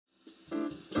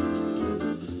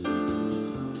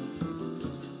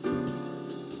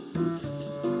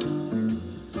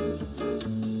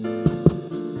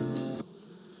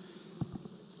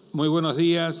Muy buenos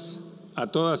días a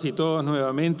todas y todos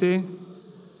nuevamente.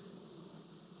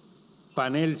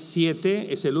 Panel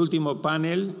 7 es el último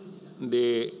panel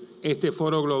de este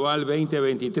Foro Global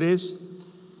 2023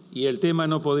 y el tema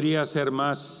no podría ser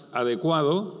más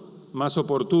adecuado, más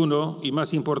oportuno y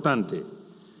más importante.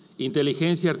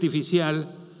 Inteligencia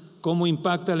artificial, cómo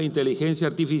impacta la inteligencia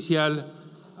artificial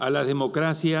a las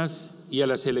democracias y a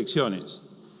las elecciones.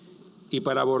 Y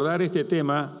para abordar este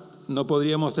tema no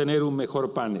podríamos tener un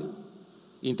mejor panel,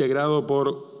 integrado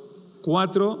por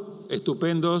 4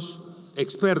 estupendos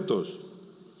expertos.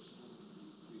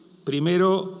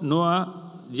 Primero,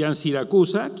 Noah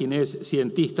Giansiracusa, quien es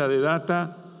cientista de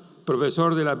data,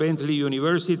 profesor de la Bentley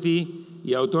University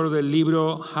y autor del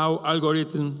libro How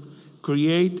Algorithms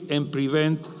Create and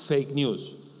Prevent Fake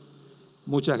News.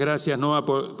 Muchas gracias, Noah,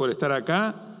 por estar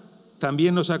acá.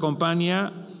 También nos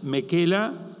acompaña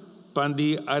Mekela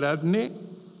Panditharatne,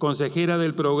 consejera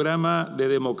del programa de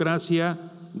democracia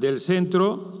del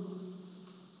Centro,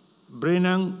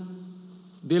 Berkman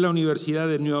de la Universidad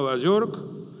de Nueva York,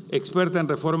 experta en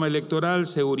reforma electoral,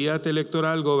 seguridad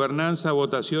electoral, gobernanza,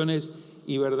 votaciones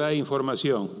y verdad e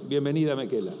información. Bienvenida,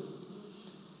 Mekela.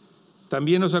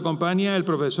 También nos acompaña el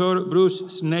profesor Bruce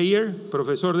Schneier,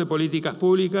 profesor de Políticas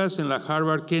Públicas en la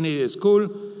Harvard Kennedy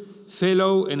School,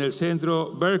 fellow en el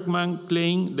Centro Berkman,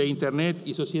 Klein de Internet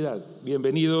y Sociedad.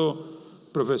 Bienvenido,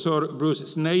 profesor Bruce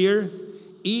Schneier.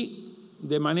 Y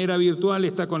de manera virtual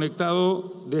está conectado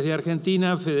desde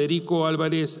Argentina Federico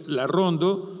Alvarez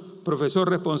Larrondo, profesor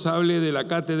responsable de la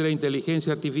Cátedra de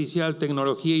Inteligencia Artificial,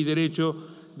 Tecnología y Derecho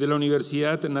de la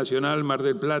Universidad Nacional Mar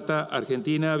del Plata,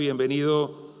 Argentina.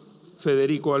 Bienvenido,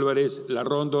 Federico Álvarez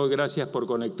Larrondo, gracias por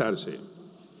conectarse.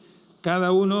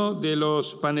 Cada uno de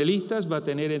los panelistas va a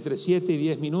tener entre 7 y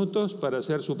 10 minutos para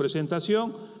hacer su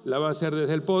presentación, la va a hacer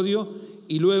desde el podio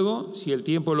y luego, si el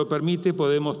tiempo lo permite,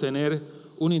 podemos tener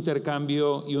un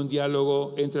intercambio y un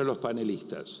diálogo entre los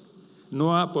panelistas.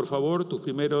 Noah, por favor, tus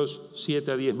primeros 7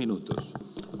 a 10 minutos.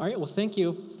 All right, well, thank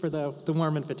you for the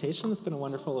warm invitation. It's been a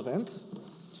wonderful event.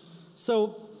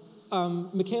 So,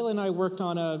 Mekela and I worked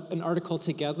on an article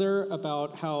together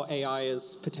about how AI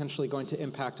is potentially going to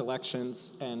impact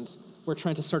elections, and we're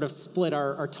trying to sort of split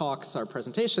our talks, our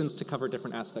presentations, to cover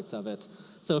different aspects of it.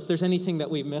 So if there's anything that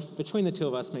we missed between the two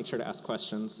of us, make sure to ask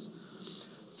questions.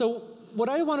 So what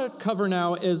I want to cover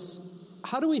now is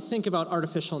how do we think about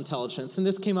artificial intelligence? And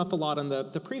this came up a lot on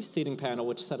the preceding panel,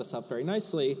 which set us up very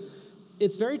nicely.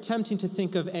 It's very tempting to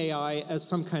think of AI as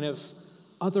some kind of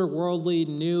otherworldly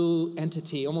new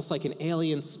entity, almost like an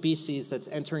alien species that's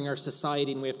entering our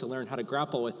society, and we have to learn how to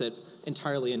grapple with it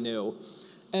entirely anew.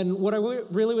 And what I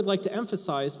really would like to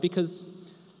emphasize,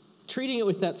 because treating it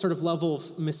with that sort of level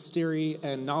of mystery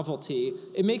and novelty,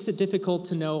 it makes it difficult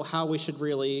to know how we should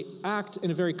really act in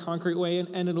a very concrete way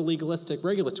and in a legalistic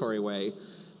regulatory way.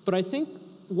 But I think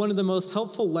one of the most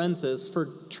helpful lenses for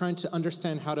trying to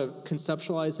understand how to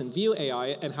conceptualize and view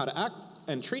AI and how to act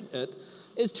and treat it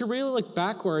is to really look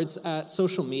backwards at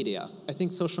social media. I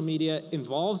think social media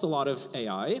involves a lot of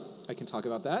AI. I can talk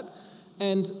about that.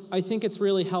 And I think it's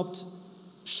really helped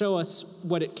show us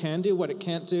what it can do, what it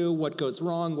can't do, what goes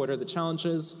wrong, what are the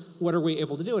challenges, what are we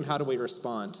able to do, and how do we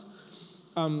respond.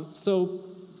 So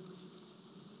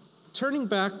turning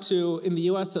back to, in the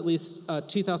US at least,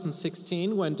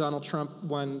 2016, when Donald Trump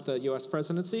won the US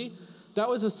presidency, that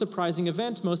was a surprising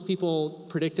event. Most people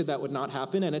predicted that would not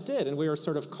happen, and it did, and we were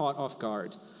sort of caught off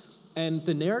guard. And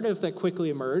the narrative that quickly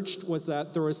emerged was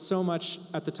that there was so much,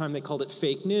 at the time they called it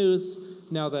fake news.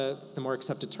 Now the more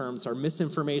accepted terms are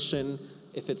misinformation,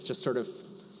 if it's just sort of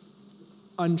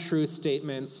untrue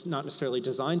statements, not necessarily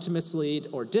designed to mislead,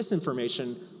 or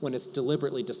disinformation when it's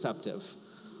deliberately deceptive.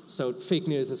 So fake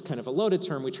news is kind of a loaded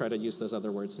term. We try to use those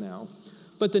other words now.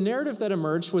 But the narrative that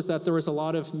emerged was that there was a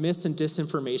lot of mis and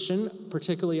disinformation,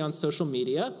 particularly on social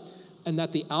media, and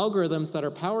that the algorithms that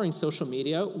are powering social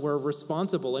media were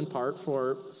responsible in part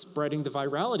for spreading the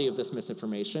virality of this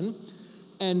misinformation.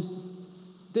 And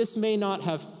this may not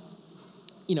have,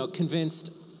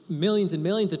 convinced millions and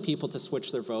millions of people to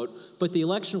switch their vote, but the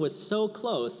election was so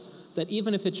close that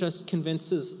even if it just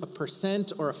convinces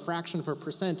 1% or a fraction of a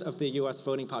percent of the US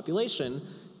voting population,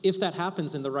 if that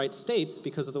happens in the right states,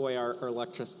 because of the way our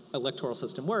electoral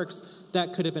system works,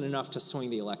 that could have been enough to swing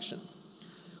the election.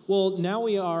 Well, now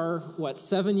we are,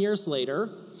 7 years later,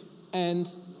 and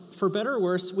for better or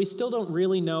worse, we still don't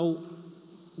really know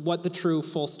what the true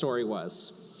full story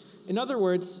was. In other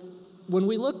words, when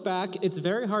we look back, it's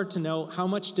very hard to know how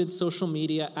much did social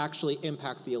media actually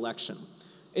impact the election.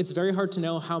 It's very hard to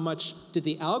know how much did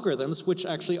the algorithms, which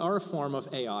actually are a form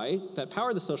of AI that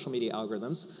power the social media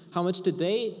algorithms, how much did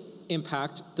they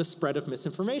impact the spread of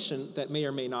misinformation that may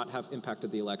or may not have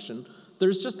impacted the election.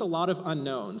 There's just a lot of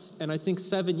unknowns, and I think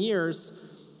 7 years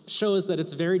shows that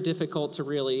it's very difficult to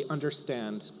really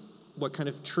understand what kind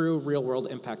of true real-world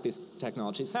impact these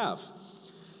technologies have.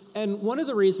 And one of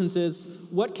the reasons is,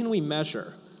 what can we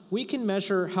measure? We can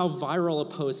measure how viral a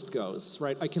post goes,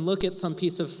 right? I can look at some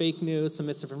piece of fake news, some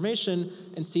misinformation,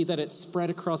 and see that it's spread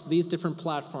across these different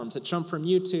platforms. It jumped from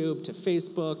YouTube to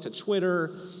Facebook to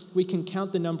Twitter. We can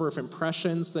count the number of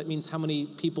impressions. That means how many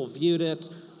people viewed it.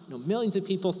 Millions of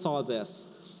people saw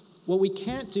this. What we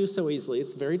can't do so easily,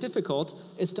 it's very difficult,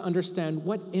 is to understand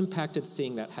what impact did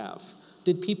seeing that have.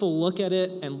 Did people look at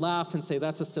it and laugh and say,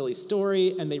 that's a silly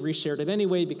story, and they reshared it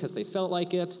anyway because they felt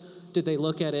like it? Did they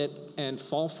look at it and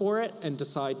fall for it and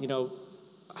decide,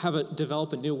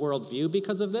 develop a new worldview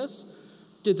because of this?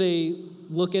 Did they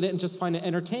look at it and just find it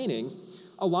entertaining?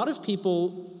 A lot of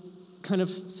people kind of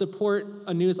support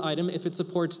a news item if it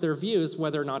supports their views,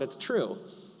 whether or not it's true.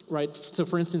 Right? So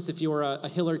for instance, if you were a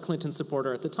Hillary Clinton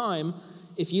supporter at the time,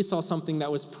 if you saw something that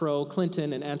was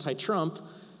pro-Clinton and anti-Trump,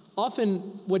 often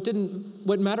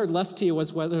what mattered less to you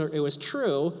was whether it was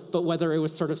true, but whether it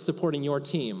was sort of supporting your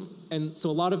team. And so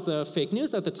a lot of the fake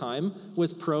news at the time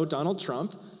was pro-Donald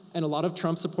Trump, and a lot of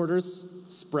Trump supporters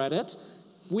spread it.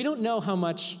 We don't know how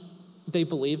much they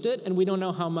believed it, and we don't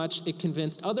know how much it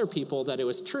convinced other people that it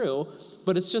was true,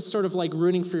 but it's just sort of like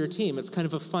rooting for your team. It's kind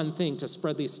of a fun thing to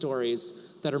spread these stories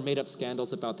that are made-up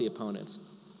scandals about the opponent.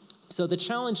 So the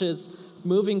challenge is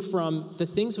moving from the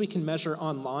things we can measure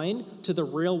online to the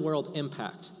real-world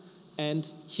impact. And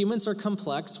humans are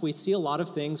complex. We see a lot of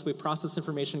things. We process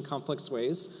information in complex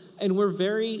ways. And we're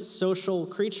very social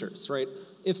creatures, right?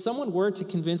 If someone were to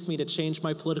convince me to change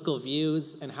my political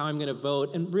views and how I'm going to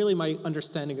vote and really my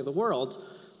understanding of the world,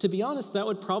 to be honest, that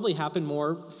would probably happen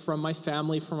more from my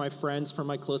family, from my friends, from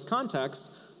my close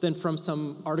contacts than from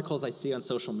some articles I see on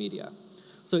social media.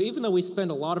 So even though we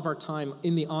spend a lot of our time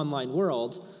in the online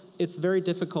world, it's very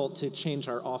difficult to change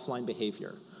our offline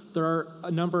behavior. There are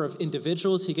a number of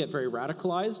individuals who get very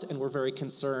radicalized, and we're very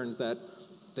concerned that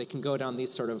they can go down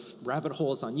these sort of rabbit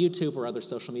holes on YouTube or other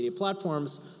social media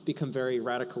platforms, become very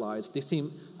radicalized. They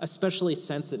seem especially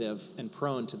sensitive and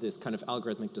prone to this kind of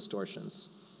algorithmic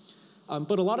distortions.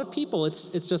 But a lot of people,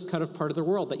 it's just kind of part of the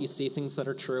world that you see things that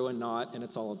are true and not, and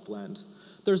it's all a blend.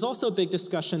 There's also a big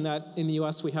discussion that in the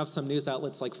US we have some news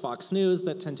outlets like Fox News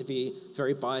that tend to be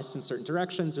very biased in certain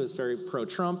directions. It was very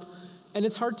pro-Trump. And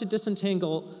it's hard to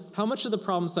disentangle how much of the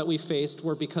problems that we faced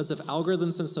were because of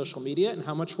algorithms and social media and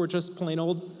how much were just plain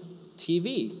old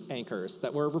TV anchors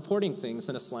that were reporting things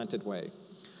in a slanted way.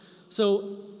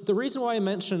 So the reason why I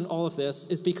mention all of this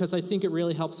is because I think it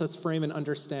really helps us frame and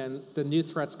understand the new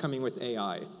threats coming with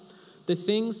AI. The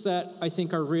things that I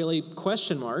think are really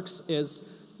question marks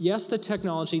is, yes, the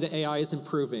technology, the AI is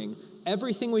improving.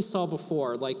 Everything we saw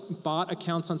before, like bot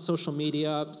accounts on social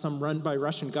media, some run by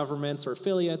Russian governments or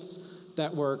affiliates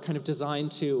that were kind of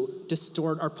designed to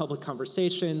distort our public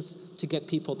conversations, to get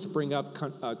people to bring up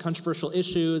controversial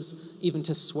issues, even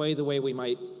to sway the way we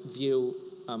might view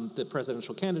the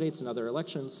presidential candidates in other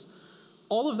elections.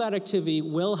 All of that activity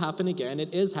will happen again.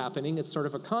 It is happening. It's sort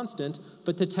of a constant,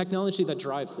 but the technology that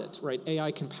drives it, right?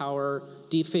 AI can power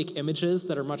deepfake images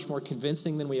that are much more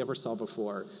convincing than we ever saw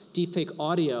before. Deepfake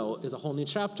audio is a whole new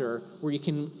chapter where you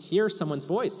can hear someone's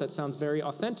voice that sounds very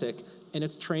authentic, and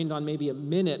it's trained on maybe a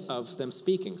minute of them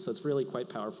speaking, so it's really quite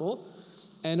powerful.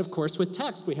 And of course, with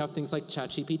text, we have things like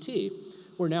ChatGPT,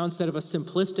 where now instead of a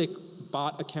simplistic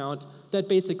bot account that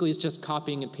basically is just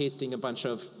copying and pasting a bunch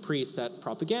of preset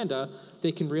propaganda,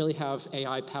 they can really have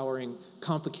AI powering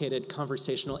complicated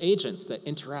conversational agents that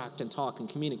interact and talk and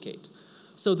communicate.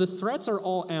 So the threats are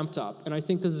all amped up, and I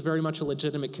think this is very much a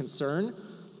legitimate concern,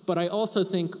 but I also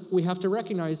think we have to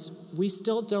recognize we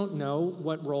still don't know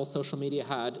what role social media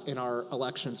had in our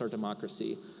elections or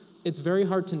democracy. It's very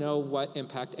hard to know what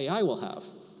impact AI will have.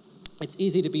 It's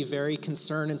easy to be very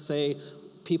concerned and say,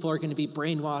 people are going to be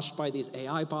brainwashed by these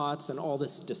AI bots and all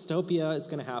this dystopia is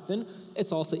going to happen.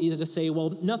 It's also easy to say,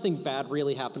 well, nothing bad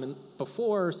really happened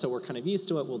before, so we're kind of used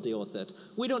to it, we'll deal with it.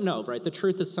 We don't know, right? The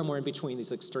truth is somewhere in between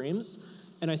these extremes.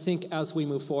 And I think as we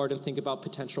move forward and think about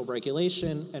potential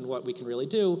regulation and what we can really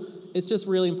do, it's just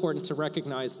really important to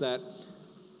recognize that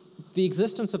the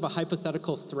existence of a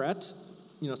hypothetical threat,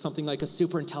 something like a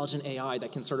super intelligent AI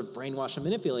that can sort of brainwash and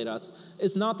manipulate us,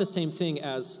 is not the same thing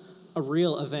as a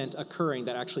real event occurring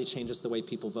that actually changes the way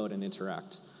people vote and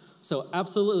interact. So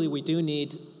absolutely, we do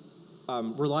need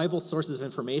reliable sources of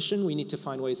information. We need to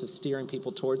find ways of steering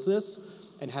people towards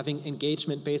this, and having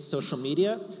engagement-based social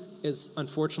media is,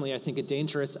 unfortunately, I think, a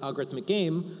dangerous algorithmic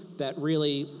game that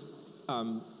really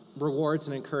rewards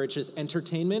and encourages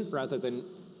entertainment rather than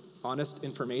honest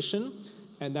information,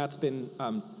 and that's been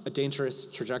a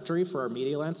dangerous trajectory for our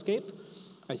media landscape.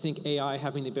 I think AI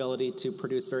having the ability to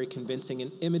produce very convincing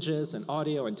images and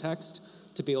audio and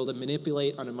text, to be able to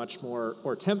manipulate on a much more,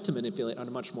 or attempt to manipulate on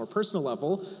a much more personal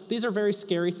level, these are very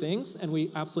scary things, and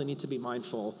we absolutely need to be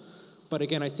mindful. But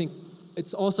again, I think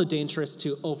it's also dangerous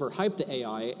to overhype the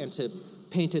AI and to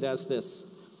paint it as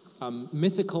this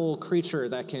mythical creature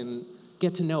that can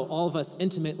get to know all of us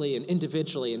intimately and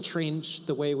individually and change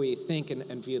the way we think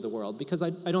and view the world. Because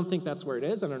I don't think that's where it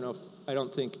is. I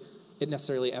don't think it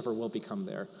necessarily ever will become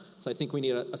there. So I think we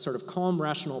need a sort of calm,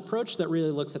 rational approach that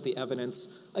really looks at the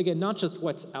evidence. Again, not just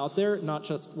what's out there, not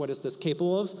just what is this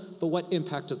capable of, but what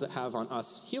impact does it have on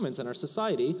us humans and our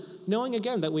society, knowing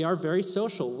again that we are very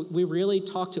social. We really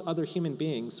talk to other human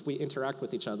beings. We interact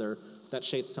with each other. That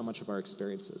shapes so much of our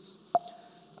experiences.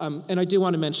 And I do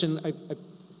want to mention,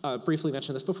 I briefly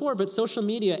mentioned this before, but social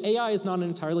media, AI is not an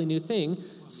entirely new thing.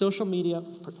 Social media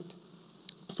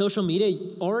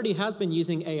already has been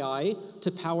using AI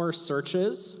to power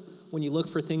searches when you look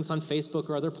for things on Facebook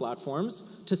or other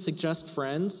platforms, to suggest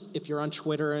friends. If you're on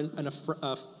Twitter and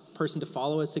a person to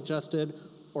follow is suggested,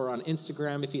 or on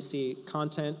Instagram if you see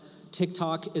content.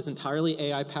 TikTok is entirely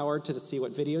AI-powered to see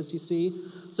what videos you see.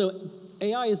 So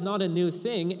AI is not a new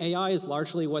thing. AI is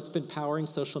largely what's been powering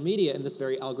social media in this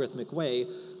very algorithmic way.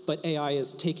 But AI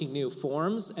is taking new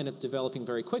forms, and it's developing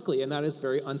very quickly, and that is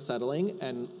very unsettling,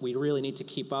 and we really need to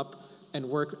keep up and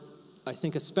work, I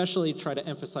think especially try to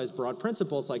emphasize broad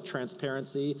principles like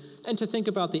transparency, and to think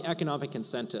about the economic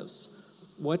incentives.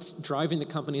 What's driving the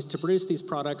companies to produce these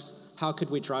products? How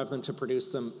could we drive them to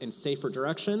produce them in safer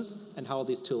directions? And how will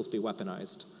these tools be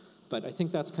weaponized? But I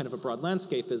think that's kind of a broad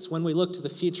landscape, is when we look to the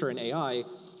future in AI,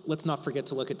 let's not forget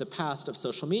to look at the past of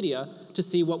social media to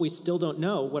see what we still don't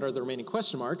know, what are the remaining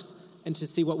question marks, and to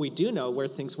see what we do know, where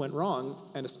things went wrong.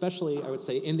 And especially, I would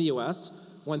say, in the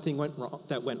US, one thing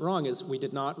that went wrong is we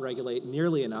did not regulate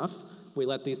nearly enough. We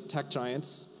let these tech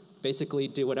giants basically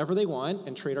do whatever they want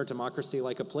and treat our democracy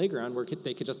like a playground where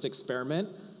they could just experiment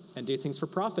and do things for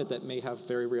profit that may have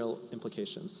very real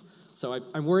implications. So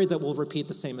I'm worried that we'll repeat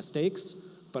the same mistakes,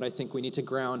 but I think we need to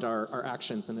ground our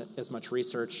actions in as much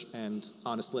research and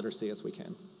honest literacy as we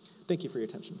can. Thank you for your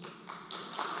attention.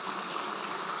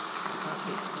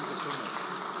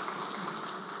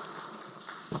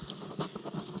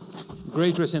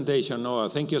 Great presentation, Noah.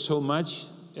 Thank you so much.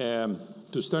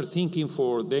 To start thinking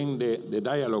for then the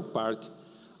dialogue part,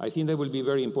 I think that will be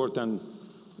very important.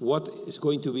 What is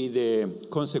going to be the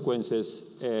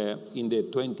consequences in the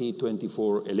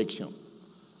 2024 election?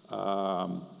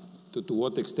 To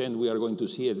what extent we are going to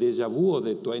see a déjà vu of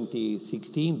the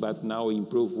 2016, but now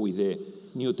improved with the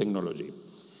new technology.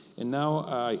 And now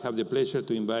I have the pleasure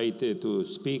to invite to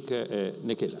speak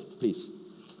Mekela, please.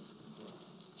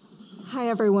 Hi,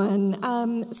 everyone.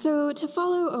 So to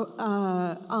follow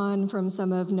on from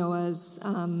some of Noah's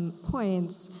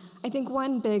points, I think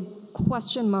one big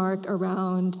question mark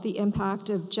around the impact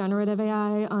of generative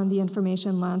AI on the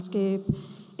information landscape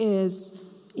is,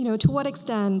 to what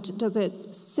extent does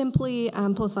it simply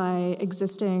amplify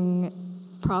existing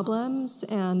problems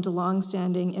and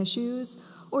longstanding issues,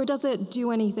 or does it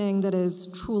do anything that is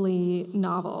truly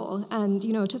novel? And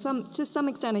to some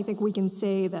extent, I think we can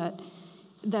say that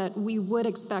we would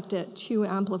expect it to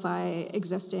amplify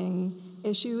existing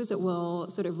issues. It will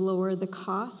sort of lower the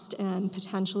cost and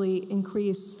potentially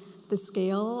increase the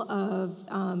scale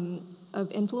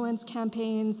of influence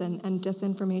campaigns and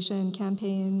disinformation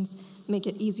campaigns, make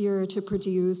it easier to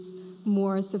produce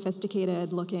more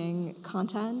sophisticated-looking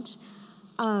content.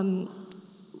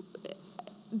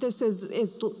 This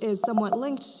is somewhat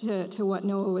linked to what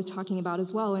Noah was talking about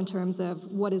as well in terms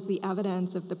of what is the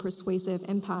evidence of the persuasive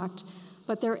impact.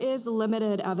 But there is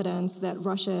limited evidence that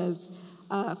Russia's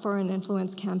foreign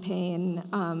influence campaign,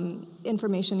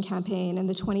 information campaign in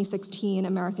the 2016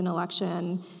 American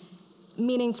election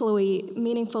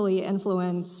meaningfully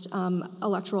influenced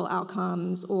electoral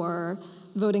outcomes or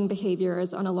voting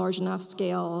behaviors on a large enough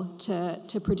scale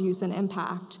to produce an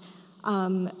impact.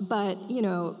 But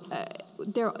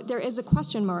there is a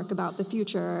question mark about the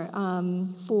future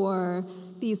for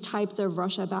these types of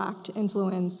Russia-backed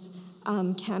influence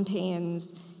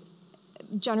campaigns.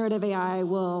 Generative AI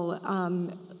will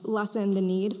lessen the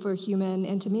need for human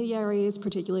intermediaries,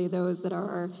 particularly those that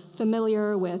are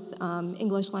familiar with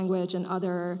English language and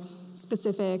other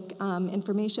specific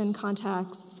information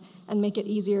contexts, and make it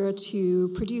easier to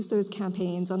produce those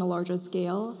campaigns on a larger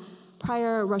scale.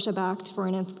 Prior Russia-backed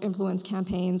foreign influence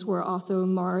campaigns were also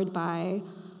marred by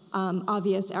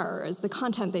obvious errors. The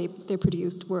content they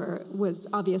produced was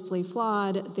obviously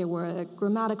flawed. There were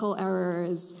grammatical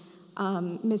errors,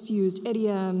 misused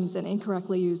idioms, and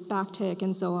incorrectly used backtick,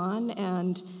 and so on.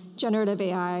 And generative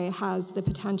AI has the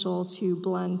potential to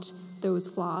blunt those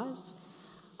flaws.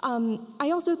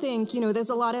 I also think, there's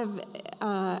a lot of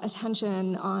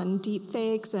attention on deep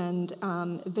fakes and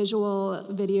visual,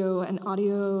 video, and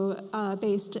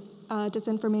audio-based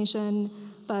disinformation,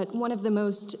 but one of the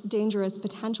most dangerous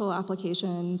potential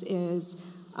applications is,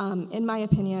 in my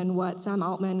opinion, what Sam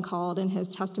Altman called in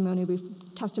his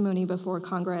testimony before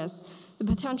Congress, the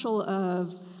potential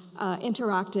of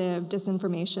interactive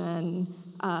disinformation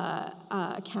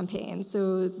campaigns.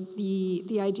 So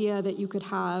the idea that you could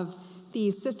have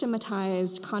these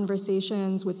systematized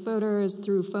conversations with voters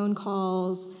through phone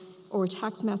calls or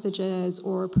text messages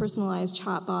or personalized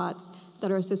chatbots that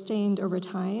are sustained over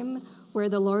time, where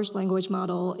the large language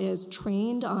model is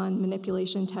trained on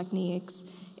manipulation techniques.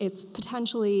 It's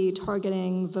potentially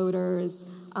targeting voters'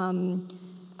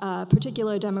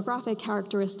 particular demographic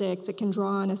characteristics. It can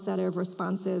draw on a set of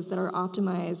responses that are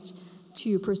optimized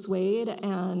to persuade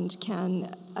and can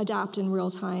adapt in real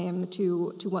time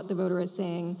to what the voter is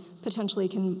saying, potentially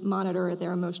can monitor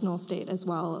their emotional state as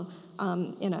well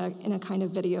in a kind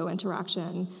of video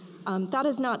interaction. That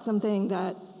is not something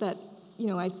that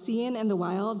I've seen in the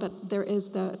wild, but there is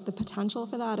the potential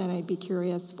for that, and I'd be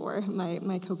curious for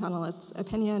my co-panelists'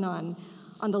 opinion on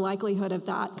the likelihood of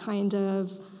that kind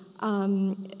of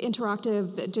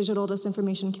interactive digital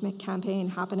disinformation campaign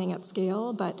happening at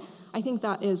scale. But I think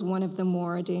that is one of the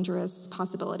more dangerous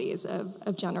possibilities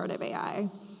of generative AI.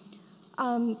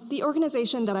 The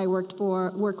organization that I work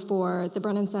for, the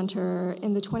Brennan Center,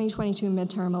 in the 2022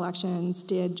 midterm elections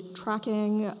did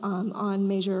tracking on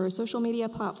major social media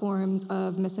platforms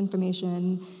of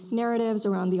misinformation narratives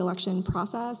around the election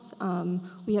process.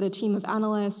 We had a team of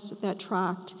analysts that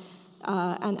tracked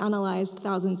and analyzed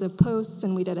thousands of posts,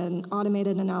 and we did an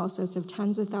automated analysis of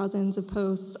tens of thousands of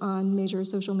posts on major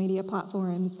social media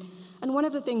platforms. And one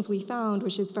of the things we found,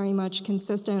 which is very much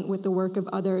consistent with the work of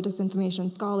other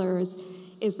disinformation scholars,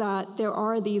 is that there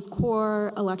are these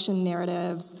core election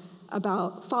narratives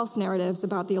false narratives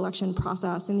about the election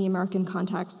process in the American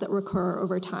context that recur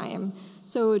over time.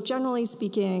 So generally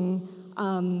speaking,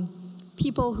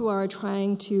 people who are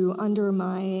trying to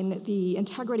undermine the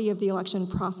integrity of the election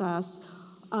process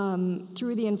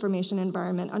through the information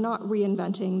environment are not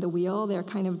reinventing the wheel. They're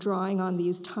kind of drawing on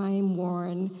these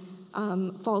time-worn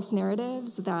false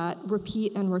narratives that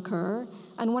repeat and recur.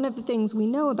 And one of the things we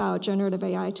know about generative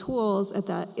AI tools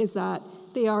is that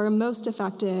they are most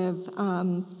effective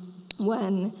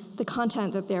when the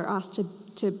content that they're asked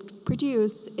to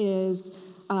produce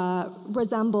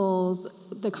resembles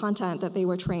the content that they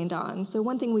were trained on. So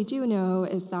one thing we do know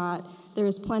is that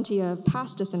there's plenty of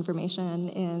past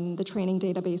disinformation in the training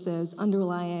databases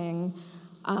underlying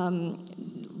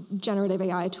generative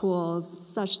AI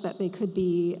tools, such that they could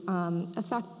be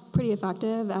pretty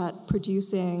effective at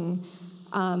producing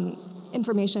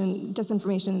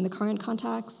disinformation in the current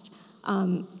context.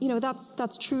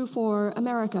 That's true for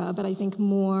America, but I think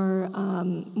more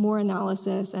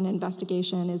analysis and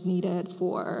investigation is needed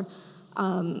for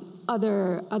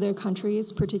other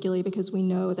countries, particularly because we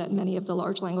know that many of the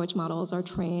large language models are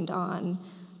trained on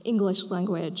English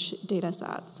language data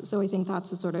sets. So I think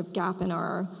that's a sort of gap in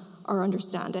our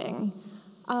understanding.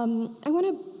 I want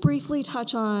to briefly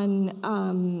touch on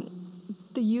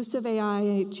the use of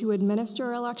AI to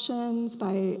administer elections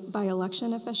by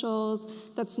election officials.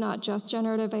 That's not just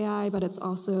generative AI, but it's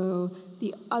also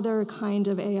the other kind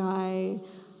of AI,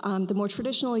 the more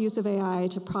traditional use of AI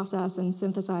to process and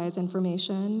synthesize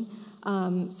information.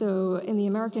 So in the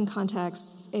American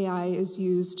context, AI is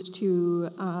used to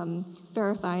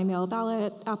verify mail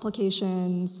ballot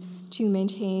applications, to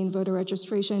maintain voter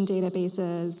registration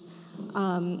databases.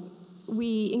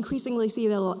 We increasingly see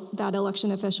that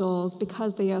election officials,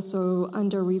 because they are so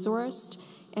under-resourced,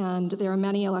 and there are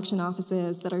many election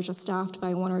offices that are just staffed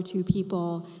by one or two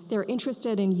people, they're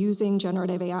interested in using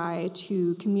generative AI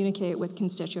to communicate with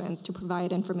constituents, to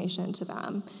provide information to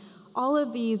them. All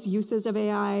of these uses of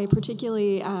AI,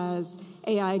 particularly as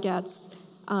AI gets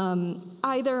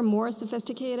either more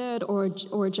sophisticated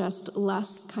or just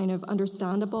less kind of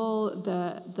understandable,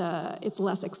 it's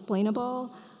less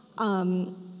explainable,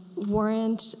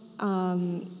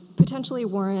 potentially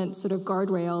warrant sort of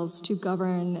guardrails to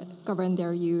govern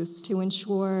their use, to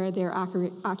ensure their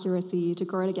accuracy, to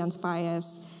guard against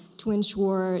bias, to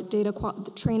ensure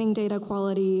training data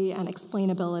quality and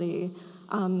explainability,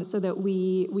 so that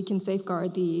we can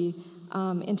safeguard the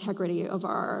integrity of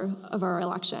our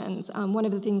elections. One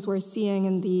of the things we're seeing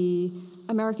in the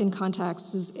American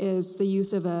context is the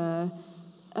use of a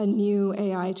new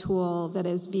AI tool that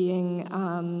is being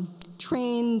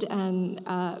trained, and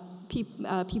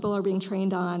people are being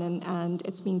trained on, and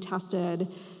it's being tested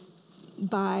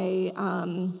by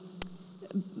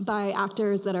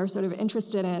actors that are sort of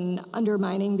interested in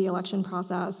undermining the election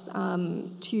process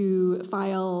to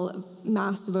file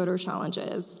mass voter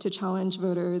challenges, to challenge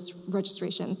voters'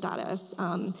 registration status.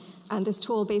 And this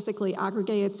tool basically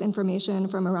aggregates information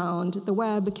from around the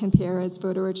web, compares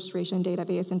voter registration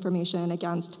database information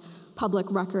against public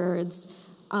records,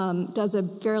 does a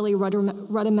fairly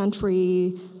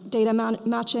rudimentary data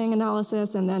matching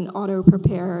analysis, and then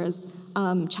auto-prepares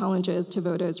challenges to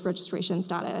voters' registration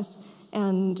status.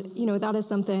 And that is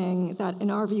something that,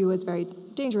 in our view, is very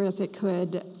dangerous. It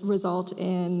could result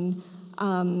in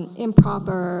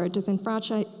improper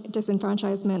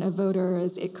disenfranchisement of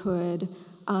voters. It could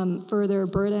further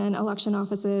burden election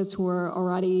offices who are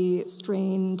already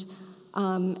strained,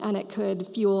 and it could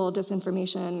fuel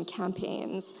disinformation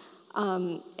campaigns.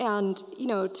 And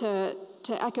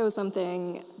to echo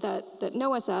something that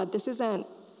Noah said, this isn't.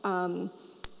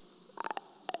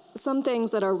 Some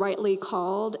things that are rightly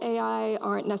called AI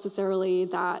aren't necessarily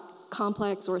that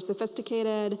complex or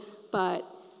sophisticated, but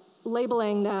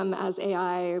labeling them as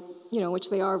AI, which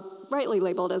they are rightly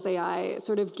labeled as AI,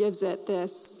 sort of gives it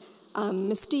this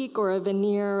mystique or a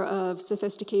veneer of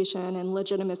sophistication and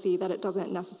legitimacy that it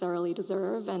doesn't necessarily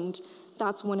deserve, and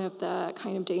that's one of the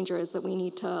kind of dangers that we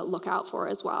need to look out for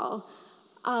as well.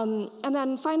 And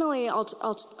then finally, I'll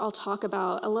talk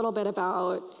about a little bit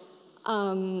about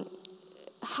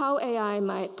how AI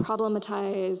might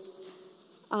problematize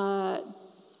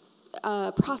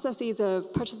processes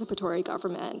of participatory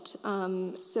government.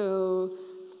 In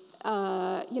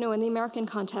the American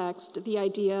context, the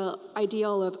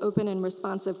ideal of open and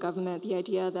responsive government, the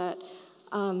idea that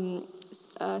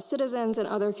citizens and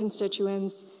other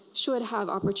constituents should have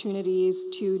opportunities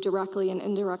to directly and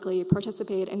indirectly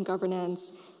participate in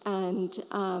governance, and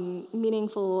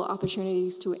meaningful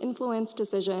opportunities to influence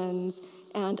decisions,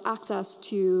 and access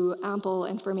to ample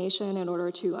information in order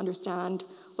to understand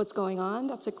what's going on.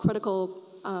 That's a critical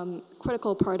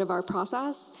part of our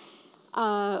process.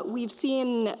 We've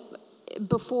seen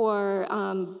before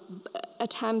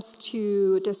attempts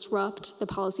to disrupt the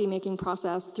policymaking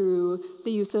process through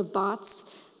the use of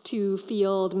bots to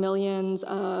field millions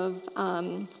of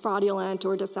fraudulent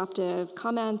or deceptive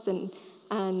comments, and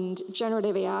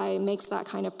generative AI makes that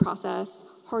kind of process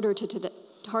harder to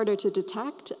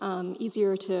detect,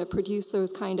 easier to produce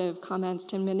those kind of comments,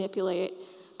 to manipulate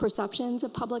perceptions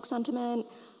of public sentiment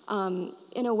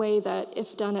in a way that,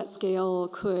 if done at scale,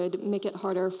 could make it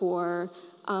harder for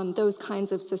those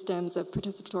kinds of systems of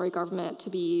participatory government to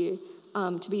be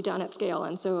done at scale.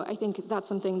 And so I think that's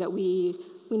something that we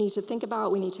need to think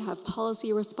about. We need to have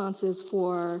policy responses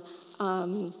for.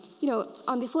 On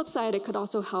the flip side, it could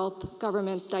also help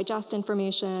governments digest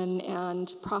information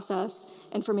and process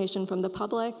information from the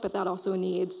public, but that also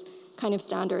needs kind of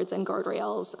standards and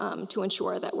guardrails to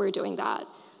ensure that we're doing that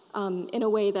in a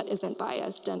way that isn't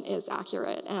biased and is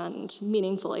accurate and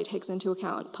meaningfully takes into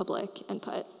account public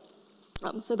input.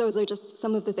 So those are just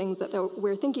some of the things that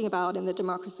we're thinking about in the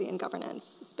democracy and governance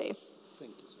space.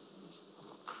 Thank you.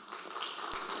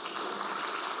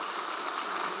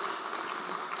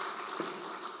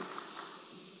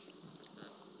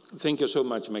 Thank you so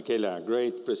much, Mekela.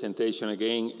 Great presentation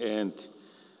again, and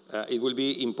it will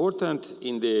be important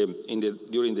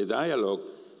during the dialogue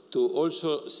to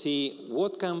also see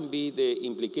what can be the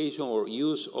implication or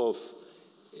use of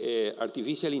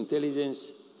artificial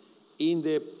intelligence in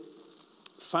the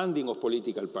funding of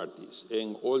political parties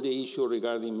and all the issue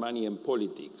regarding money and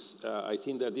politics. I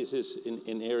think that this is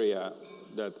an area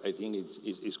that I think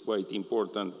is quite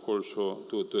important also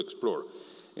to explore.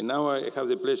 And now I have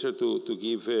the pleasure to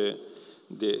give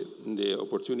the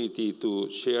opportunity to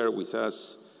share with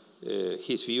us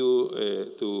his view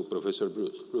to Professor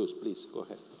Bruce. Bruce, please, go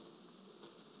ahead.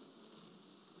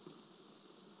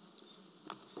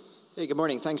 Hey, good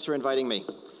morning. Thanks for inviting me.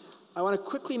 I want to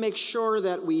quickly make sure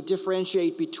that we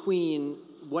differentiate between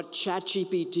what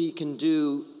ChatGPT can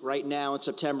do right now in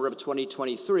September of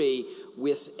 2023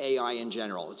 with AI in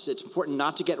general. It's important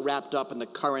not to get wrapped up in the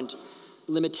current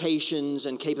limitations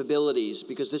and capabilities,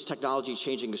 because this technology is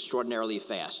changing extraordinarily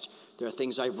fast. There are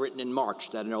things I've written in March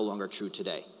that are no longer true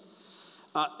today.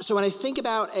 So when I think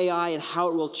about AI and how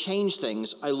it will change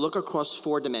things, I look across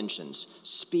 4 dimensions: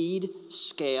 speed,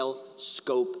 scale,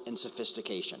 scope, and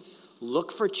sophistication.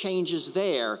 Look for changes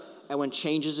there, and when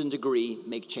changes in degree,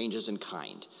 make changes in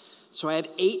kind. So I have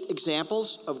 8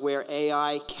 examples of where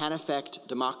AI can affect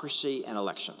democracy and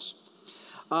elections.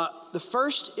 The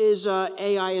first is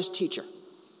AI as teacher.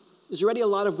 There's already a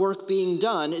lot of work being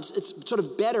done. It's sort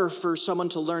of better for someone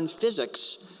to learn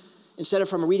physics instead of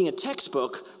from reading a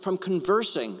textbook, from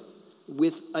conversing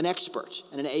with an expert.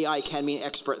 And an AI can be an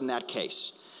expert in that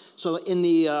case. So in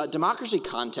the democracy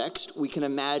context, we can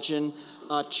imagine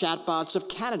chatbots of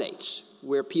candidates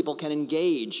where people can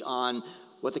engage on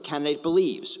what the candidate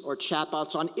believes, or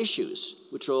chatbots on issues,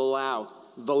 which will allow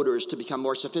voters to become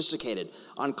more sophisticated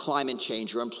on climate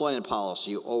change or employment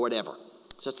policy or whatever.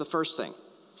 So that's the first thing.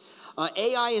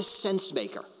 AI is sense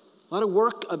maker. A lot of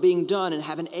work being done in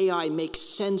having AI make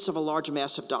sense of a large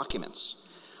mass of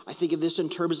documents. I think of this in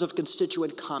terms of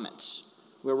constituent comments,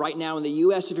 where right now in the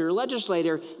US, if you're a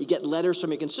legislator, you get letters from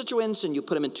your constituents and you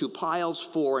put them in two piles,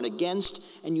 for and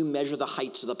against, and you measure the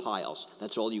heights of the piles.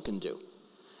 That's all you can do.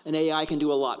 An AI can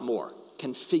do a lot more,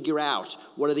 can figure out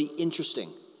what are the interesting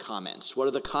comments, what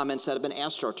are the comments that have been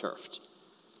astroturfed.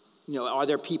 Are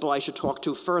there people I should talk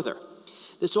to further?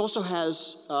 This also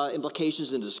has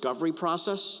implications in the discovery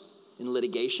process, in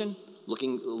litigation,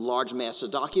 looking at large mass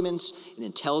of documents, in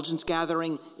intelligence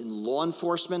gathering, in law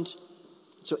enforcement.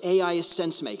 So AI is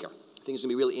sense maker. I think it's going to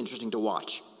be really interesting to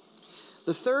watch.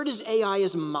 The third is AI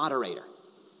as moderator.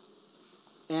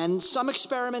 And some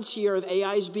experiments here of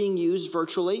AIs being used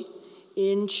virtually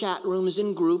in chat rooms,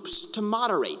 in groups, to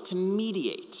moderate, to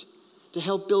mediate, to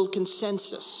help build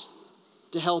consensus,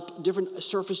 to help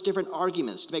surface different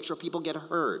arguments, to make sure people get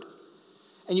heard.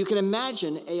 And you can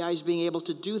imagine AIs being able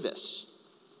to do this,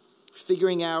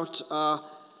 figuring out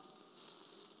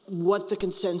what the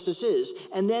consensus is,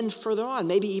 and then further on,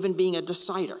 maybe even being a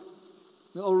decider.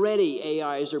 Already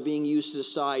AIs are being used to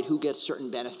decide who gets certain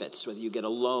benefits, whether you get a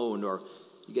loan or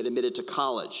you get admitted to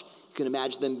college. You can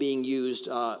imagine them being used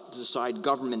to decide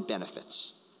government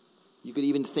benefits. You could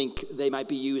even think they might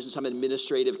be used in some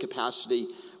administrative capacity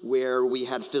where we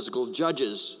had physical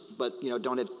judges, but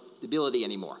don't have the ability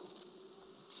anymore.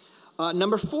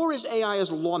 Number 4 is AI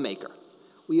as lawmaker.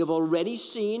 We have already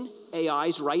seen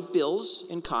AIs write bills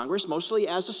in Congress, mostly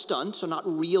as a stunt, so not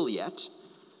real yet.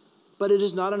 But it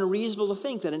is not unreasonable to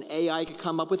think that an AI could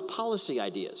come up with policy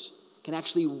ideas, can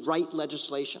actually write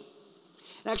legislation.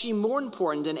 And actually more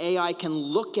important, an AI can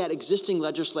look at existing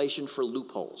legislation for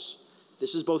loopholes.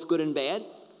 This is both good and bad.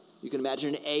 You can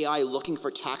imagine an AI looking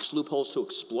for tax loopholes to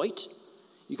exploit.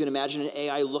 You can imagine an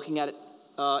AI looking at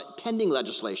pending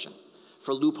legislation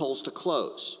for loopholes to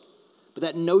close. But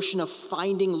that notion of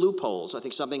finding loopholes, I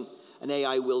think something an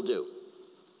AI will do.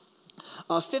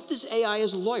 5th is AI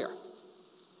as lawyer.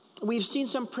 We've seen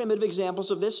some primitive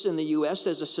examples of this in the US.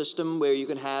 There's a system where you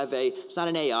can have it's not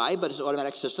an AI, but it's an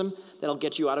automatic system that'll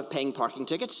get you out of paying parking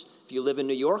tickets. If you live in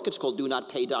New York, it's called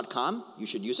donotpay.com. You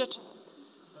should use it.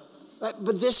 But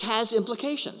this has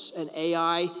implications. An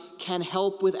AI can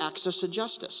help with access to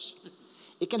justice.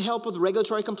 It can help with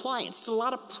regulatory compliance. It's a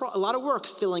lot of work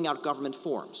filling out government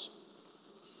forms.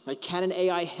 Right? Can an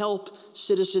AI help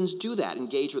citizens do that,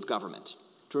 engage with government,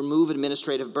 to remove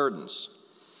administrative burdens?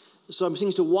 Some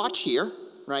things to watch here,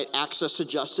 right? Access to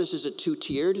justice, is it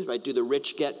two-tiered? Right? Do the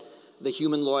rich get the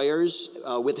human lawyers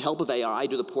with the help of AI?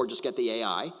 Do the poor just get the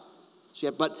AI?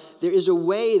 But there is a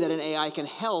way that an AI can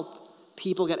help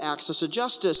people get access to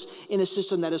justice in a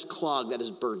system that is clogged, that is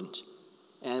burdened,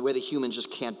 and where the humans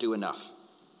just can't do enough.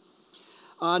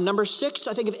 Number 6,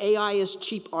 I think of AI as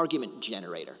cheap argument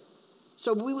generator.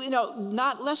 So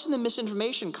not less in the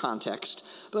misinformation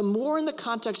context, but more in the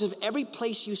context of every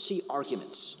place you see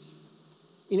arguments.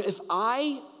 If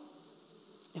I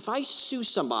sue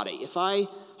somebody, if I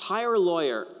hire a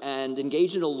lawyer and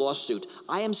engage in a lawsuit,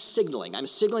 I am signaling. I'm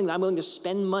signaling that I'm willing to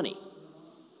spend money,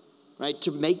 right,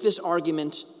 to make this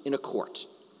argument in a court.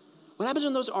 What happens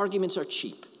when those arguments are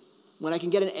cheap? When I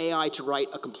can get an AI to write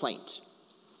a complaint,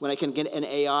 when I can get an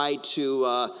AI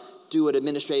to do an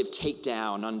administrative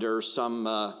takedown under some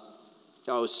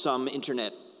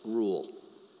internet rule.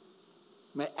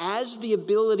 As the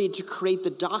ability to create the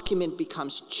document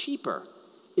becomes cheaper,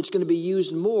 it's going to be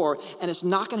used more, and it's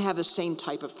not going to have the same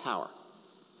type of power.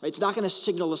 Right? It's not going to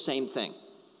signal the same thing.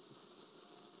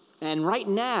 And right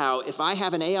now, if I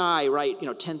have an AI write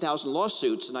 10,000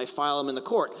 lawsuits and I file them in the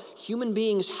court, human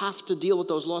beings have to deal with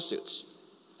those lawsuits,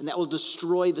 and that will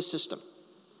destroy the system.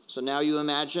 So now you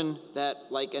imagine that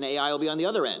an AI will be on the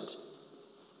other end,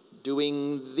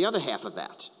 doing the other half of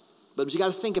that. But you got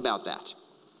to think about that.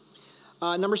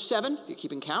 Number 7, if you're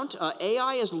keeping count,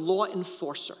 AI as law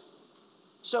enforcer.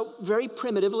 So very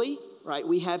primitively, right?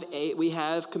 We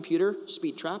have computer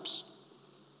speed traps.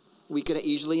 We could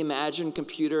easily imagine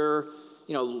computer,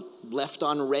 left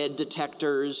on red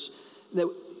detectors,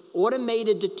 the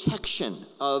automated detection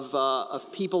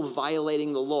of people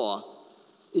violating the law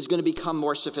is going to become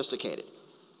more sophisticated.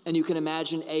 And you can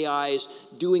imagine AIs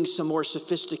doing some more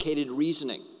sophisticated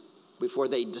reasoning before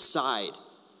they decide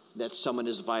that someone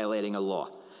is violating a law.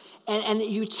 And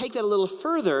you take that a little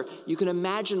further, you can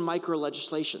imagine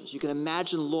micro-legislations. You can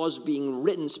imagine laws being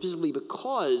written specifically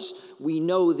because we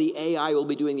know the AI will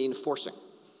be doing the enforcing.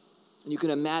 And you can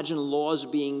imagine laws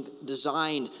being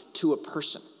designed to a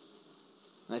person.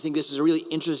 And I think this is a really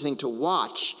interesting thing to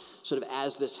watch sort of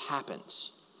as this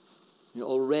happens. You know,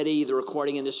 already the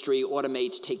recording industry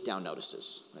automates takedown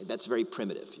notices. Right? That's very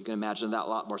primitive. You can imagine that a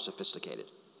lot more sophisticated.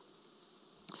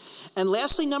 And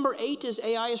lastly, number 8 is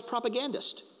AI as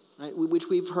propagandist, right? Which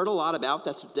we've heard a lot about.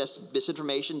 That's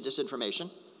misinformation, disinformation.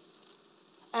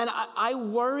 And I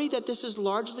worry that this is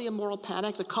largely a moral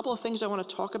panic. A couple of things I want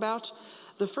to talk about.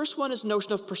 The first one is the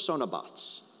notion of persona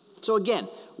bots. So again,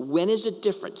 when is it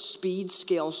different? Speed,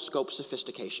 scale, scope,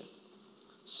 sophistication.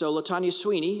 So LaTanya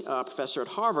Sweeney, a professor at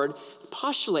Harvard,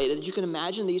 postulated that you can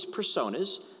imagine these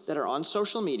personas that are on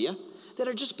social media that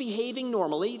are just behaving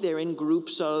normally. They're in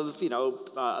groups of,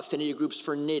 affinity groups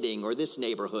for knitting or this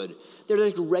neighborhood. They're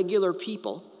like regular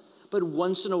people, but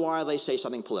once in a while they say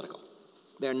something political.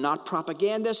 They're not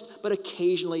propagandists, but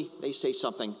occasionally they say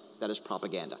something that is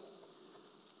propaganda.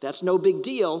 That's no big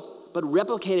deal, but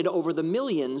replicated over the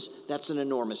millions, that's an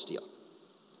enormous deal.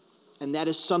 And that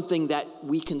is something that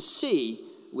we can see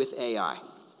with AI.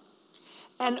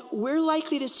 And we're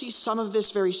likely to see some of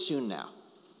this very soon now.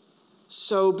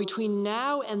 So between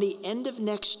now and the end of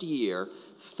next year,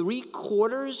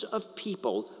 3/4 of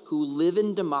people who live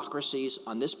in democracies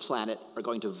on this planet are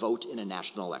going to vote in a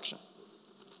national election.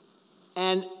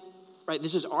 And right,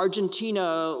 this is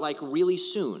Argentina like really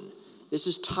soon. This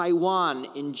is Taiwan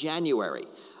in January.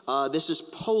 This is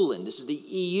Poland. This is the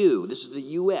EU. This is the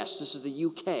US. This is the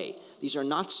UK. These are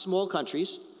not small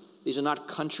countries. These are not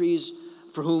countries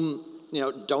for whom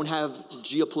don't have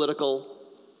geopolitical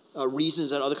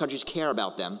reasons that other countries care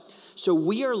about them. So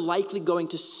we are likely going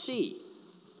to see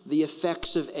the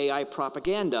effects of AI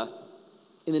propaganda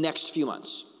in the next few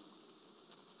months.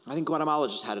 I think Guatemala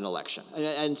just had an election.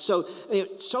 And so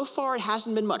far it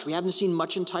hasn't been much. We haven't seen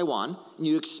much in Taiwan, and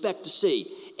you'd expect to see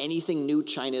anything new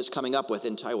China is coming up with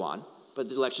in Taiwan, but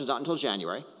the election's not until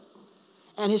January.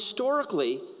 And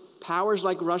historically, powers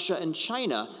like Russia and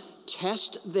China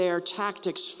test their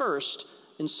tactics first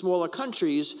in smaller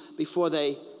countries before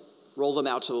they roll them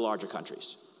out to the larger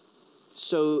countries.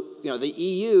 So, the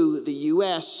EU, the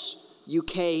US,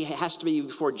 UK has to be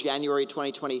before January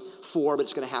 2024, but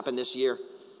it's going to happen this year.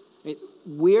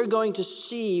 We're going to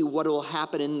see what will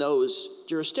happen in those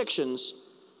jurisdictions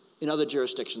in other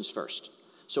jurisdictions first.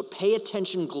 So pay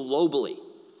attention globally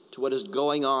to what is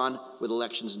going on with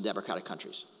elections in democratic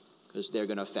countries, because they're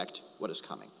going to affect what is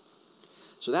coming.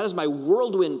 So that is my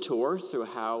whirlwind tour through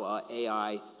how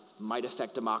AI might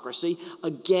affect democracy.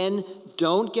 Again,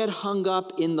 don't get hung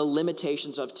up in the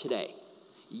limitations of today.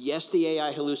 Yes, the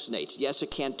AI hallucinates. Yes,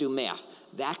 it can't do math.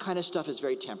 That kind of stuff is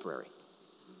very temporary.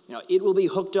 It will be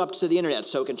hooked up to the internet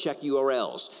so it can check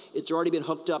URLs. It's already been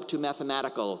hooked up to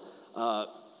mathematical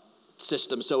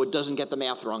systems so it doesn't get the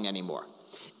math wrong anymore.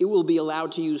 It will be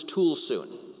allowed to use tools soon.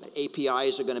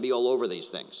 APIs are going to be all over these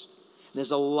things. And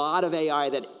there's a lot of AI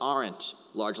that aren't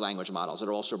large language models that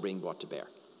are also being brought to bear.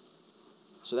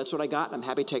 So that's what I got, and I'm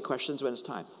happy to take questions when it's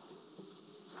time.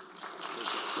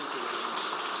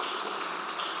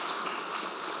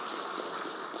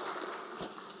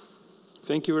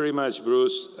 Thank you very much,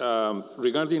 Bruce.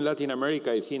 Regarding Latin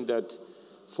America, I think that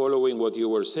following what you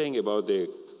were saying about the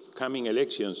coming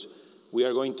elections, we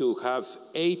are going to have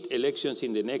 8 elections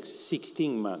in the next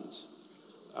 16 months.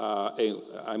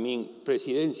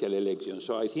 Presidential elections.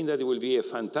 So I think that it will be a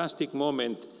fantastic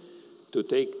moment to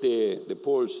take the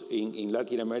polls in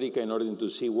Latin America in order to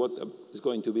see what is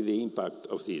going to be the impact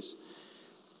of this.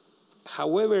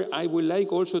 However, I would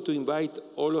like also to invite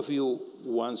all of you,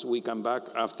 once we come back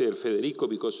after Federico,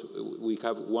 because we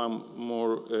have one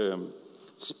more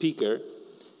speaker,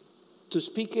 to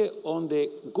speak on the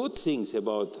good things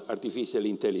about artificial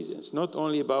intelligence, not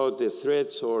only about the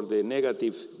threats or the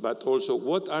negative, but also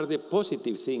what are the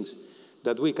positive things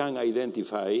that we can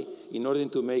identify in order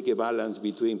to make a balance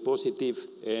between positive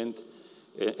and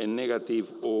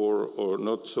negative or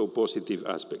not so positive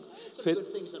aspect. Some good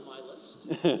things on my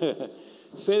list.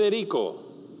 Federico,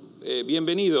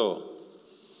 bienvenido.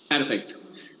 Perfecto.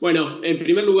 Bueno, en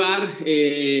primer lugar,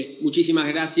 muchísimas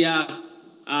gracias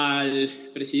al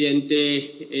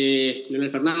presidente Leonel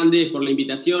Fernández por la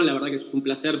invitación. La verdad que es un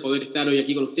placer poder estar hoy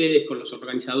aquí con ustedes, con los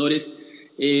organizadores,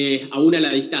 aún a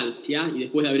la distancia y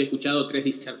después de haber escuchado 3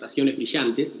 disertaciones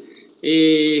brillantes.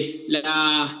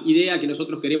 La idea que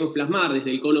nosotros queremos plasmar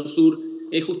desde el Cono Sur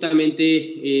es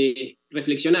justamente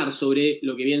reflexionar sobre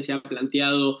lo que bien se ha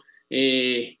planteado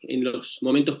en los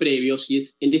momentos previos, y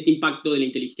es en este impacto de la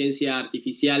inteligencia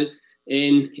artificial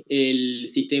en el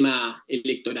sistema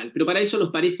electoral. Pero para eso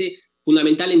nos parece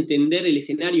fundamental entender el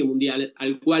escenario mundial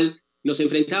al cual nos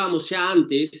enfrentábamos ya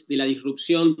antes de la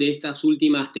disrupción de estas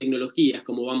últimas tecnologías,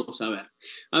 como vamos a ver.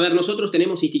 A ver, nosotros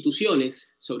tenemos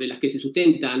instituciones sobre las que se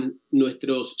sustentan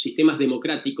nuestros sistemas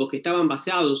democráticos que estaban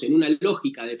basados en una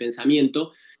lógica de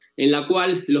pensamiento en la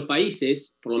cual los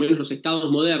países, por lo menos los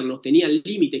estados modernos, tenían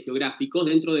límites geográficos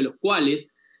dentro de los cuales,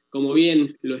 como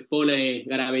bien lo expone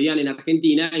Garabedian en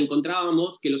Argentina,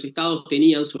 encontrábamos que los estados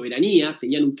tenían soberanía,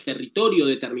 tenían un territorio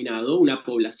determinado, una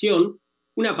población,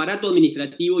 un aparato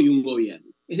administrativo y un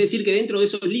gobierno. Es decir, que dentro de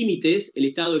esos límites el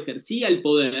Estado ejercía el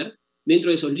poder, dentro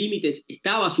de esos límites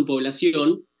estaba su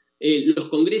población, los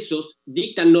congresos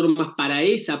dictan normas para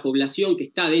esa población que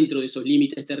está dentro de esos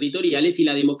límites territoriales, y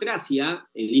la democracia,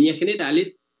 en líneas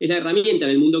generales, es la herramienta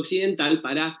en el mundo occidental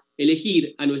para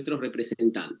elegir a nuestros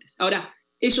representantes. Ahora,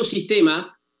 esos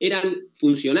sistemas eran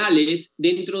funcionales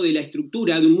dentro de la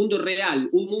estructura de un mundo real,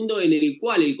 un mundo en el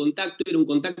cual el contacto era un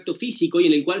contacto físico y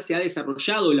en el cual se ha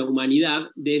desarrollado la humanidad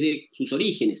desde sus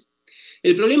orígenes.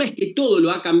 El problema es que todo lo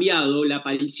ha cambiado la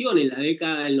aparición en la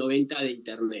década del 90 de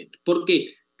Internet. ¿Por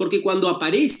qué? Porque cuando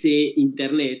aparece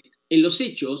Internet, en los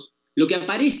hechos, lo que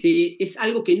aparece es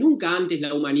algo que nunca antes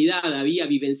la humanidad había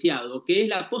vivenciado, que es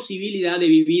la posibilidad de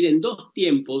vivir en dos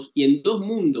tiempos y en dos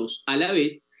mundos a la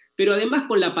vez, pero además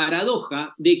con la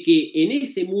paradoja de que en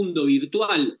ese mundo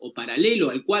virtual o paralelo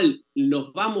al cual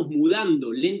nos vamos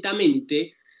mudando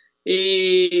lentamente,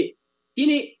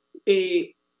 tiene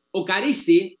o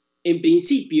carece en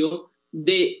principio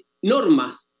de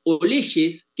normas o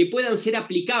leyes que puedan ser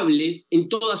aplicables en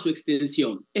toda su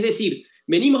extensión. Es decir,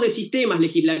 venimos de sistemas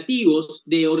legislativos,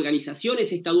 de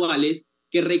organizaciones estaduales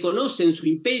que reconocen su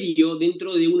imperio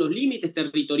dentro de unos límites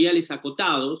territoriales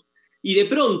acotados, y de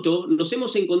pronto nos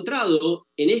hemos encontrado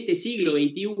en este siglo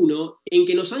XXI en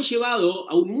que nos han llevado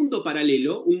a un mundo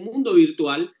paralelo, un mundo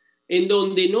virtual, en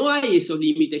donde no hay esos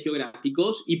límites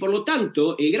geográficos, y por lo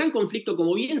tanto el gran conflicto,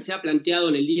 como bien se ha planteado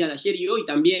en el día de ayer y hoy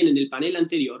también en el panel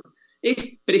anterior,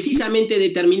 es precisamente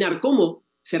determinar cómo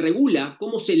se regula,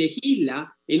 cómo se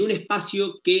legisla en un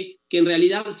espacio que en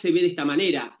realidad se ve de esta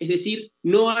manera. Es decir,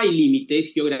 no hay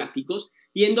límites geográficos,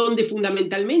 y en donde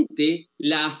fundamentalmente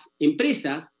las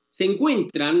empresas se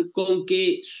encuentran con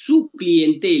que su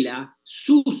clientela,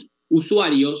 sus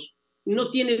usuarios,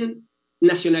 no tienen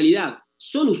nacionalidad,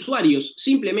 son usuarios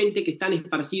simplemente que están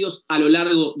esparcidos a lo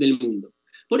largo del mundo.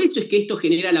 Por eso es que esto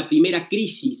genera la primera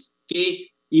crisis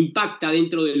que impacta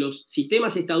dentro de los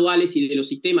sistemas estaduales y de los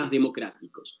sistemas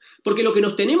democráticos. Porque lo que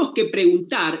nos tenemos que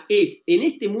preguntar es, en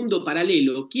este mundo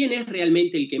paralelo, ¿quién es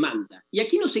realmente el que manda? Y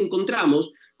aquí nos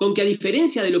encontramos con que, a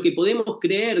diferencia de lo que podemos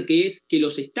creer que es que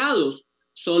los estados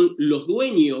son los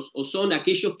dueños o son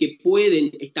aquellos que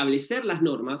pueden establecer las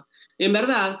normas, en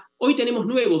verdad, hoy tenemos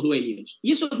nuevos dueños.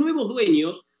 Y esos nuevos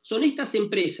dueños son estas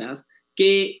empresas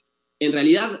que, en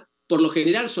realidad, por lo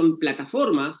general son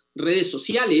plataformas, redes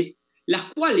sociales,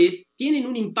 las cuales tienen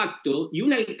un impacto y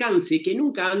un alcance que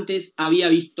nunca antes había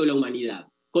visto la humanidad.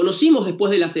 Conocimos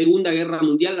después de la Segunda Guerra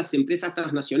Mundial las empresas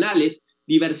transnacionales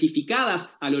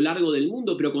diversificadas a lo largo del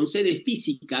mundo, pero con sedes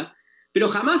físicas, pero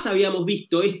jamás habíamos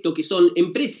visto esto, que son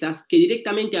empresas que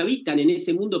directamente habitan en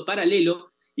ese mundo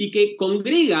paralelo y que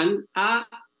congregan a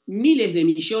miles de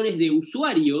millones de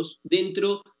usuarios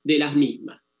dentro de las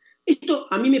mismas. Esto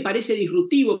a mí me parece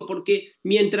disruptivo, porque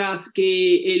mientras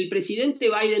que el presidente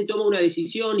Biden toma una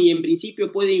decisión y en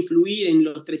principio puede influir en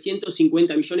los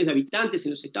 350 millones de habitantes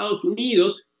en los Estados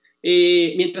Unidos,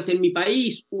 mientras en mi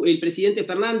país el presidente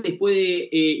Fernández puede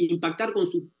impactar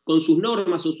con sus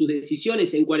normas o sus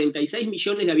decisiones en 46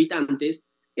 millones de habitantes,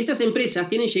 estas empresas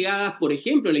tienen llegadas, por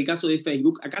ejemplo, en el caso de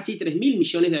Facebook, a casi 3.000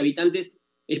 millones de habitantes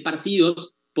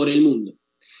esparcidos por el mundo.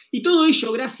 Y todo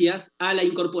ello gracias a la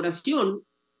incorporación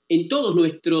en todos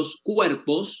nuestros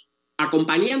cuerpos,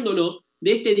 acompañándonos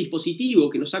de este dispositivo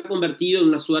que nos ha convertido en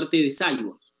una suerte de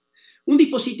cyborg. Un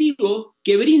dispositivo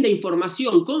que brinda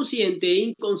información consciente e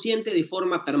inconsciente de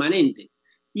forma permanente.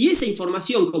 Y esa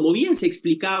información, como bien se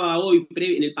explicaba hoy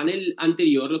en el panel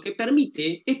anterior, lo que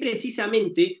permite es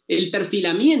precisamente el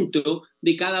perfilamiento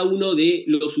de cada uno de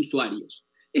los usuarios.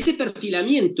 Ese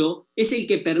perfilamiento es el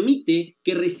que permite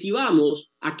que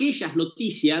recibamos aquellas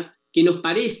noticias que nos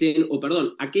parecen,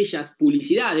 aquellas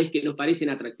publicidades que nos parecen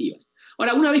atractivas.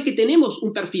 Ahora, una vez que tenemos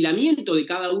un perfilamiento de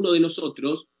cada uno de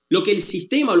nosotros, lo que el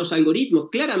sistema o los algoritmos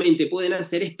claramente pueden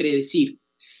hacer es predecir.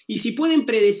 Y si pueden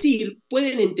predecir,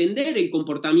 pueden entender el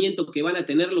comportamiento que van a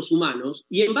tener los humanos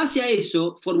y en base a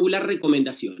eso formular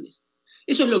recomendaciones.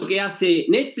 Eso es lo que hace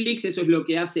Netflix, eso es lo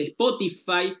que hace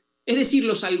Spotify. Es decir,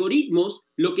 los algoritmos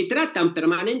lo que tratan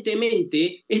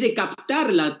permanentemente es de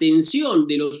captar la atención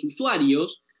de los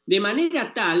usuarios de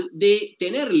manera tal de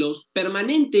tenerlos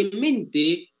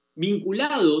permanentemente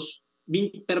vinculados,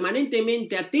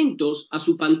 permanentemente atentos a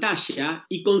su pantalla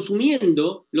y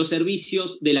consumiendo los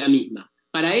servicios de la misma.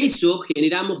 Para eso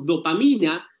generamos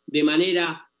dopamina de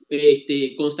manera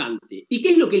constante. ¿Y qué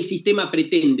es lo que el sistema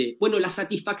pretende? Bueno, la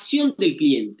satisfacción del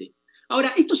cliente.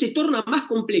 Ahora, esto se torna más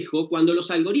complejo cuando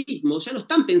los algoritmos ya no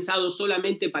están pensados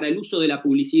solamente para el uso de la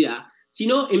publicidad,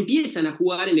 sino empiezan a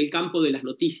jugar en el campo de las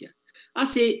noticias.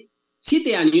 Hace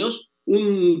 7 años,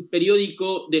 un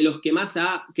periódico de los que más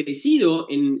ha crecido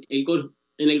en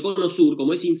el cono sur,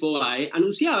 como es Infobae,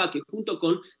 anunciaba que junto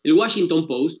con el Washington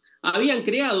Post habían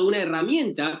creado una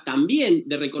herramienta también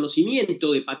de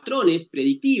reconocimiento de patrones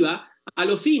predictiva a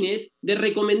los fines de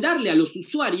recomendarle a los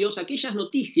usuarios aquellas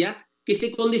noticias que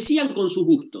se condecían con sus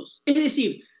gustos. Es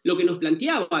decir, lo que nos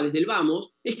planteaba desde el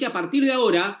Vamos es que a partir de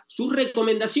ahora sus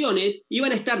recomendaciones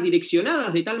iban a estar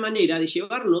direccionadas de tal manera de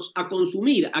llevarnos a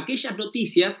consumir aquellas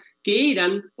noticias que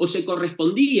eran o se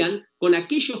correspondían con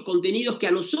aquellos contenidos que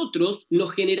a nosotros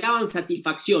nos generaban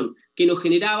satisfacción, que nos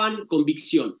generaban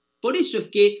convicción. Por eso es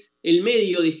que el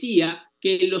medio decía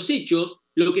que en los hechos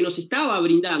lo que nos estaba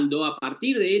brindando a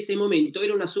partir de ese momento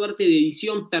era una suerte de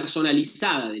edición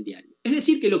personalizada del diario. Es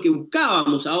decir, que lo que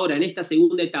buscábamos ahora en esta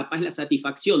segunda etapa es la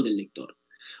satisfacción del lector.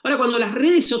 Ahora, cuando las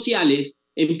redes sociales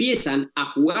empiezan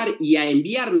a jugar y a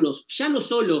enviarnos ya no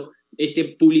solo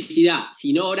publicidad,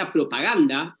 sino ahora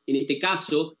propaganda, en este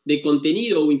caso, de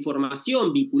contenido o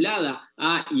información vinculada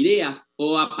a ideas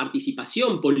o a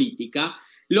participación política,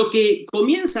 lo que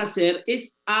comienza a hacer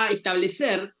es a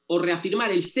establecer o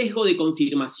reafirmar el sesgo de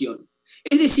confirmación.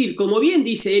 Es decir, como bien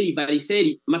dice Eli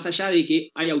Pariceri, más allá de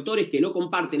que hay autores que no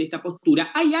comparten esta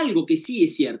postura, hay algo que sí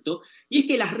es cierto, y es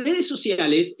que las redes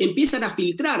sociales empiezan a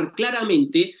filtrar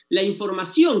claramente la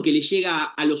información que le llega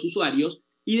a los usuarios,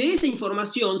 y de esa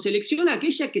información selecciona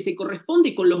aquella que se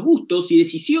corresponde con los gustos y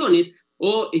decisiones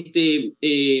o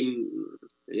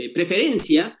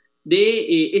preferencias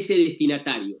de ese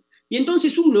destinatario. Y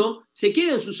entonces uno se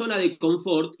queda en su zona de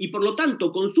confort y por lo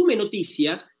tanto consume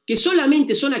noticias que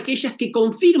solamente son aquellas que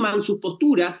confirman sus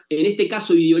posturas, en este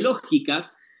caso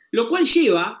ideológicas, lo cual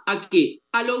lleva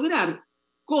a lograr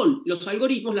con los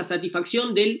algoritmos la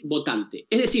satisfacción del votante.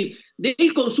 Es decir,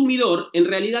 del consumidor en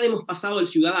realidad hemos pasado al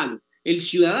ciudadano. El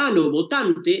ciudadano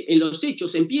votante en los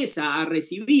hechos empieza a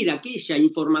recibir aquella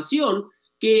información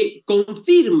que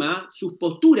confirma sus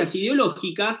posturas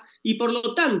ideológicas y por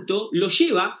lo tanto lo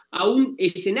lleva a un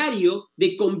escenario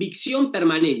de convicción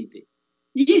permanente.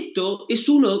 Y esto es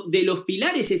uno de los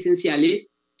pilares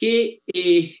esenciales que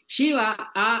lleva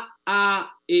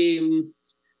a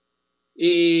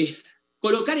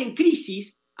colocar en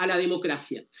crisis a la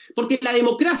democracia. Porque la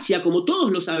democracia, como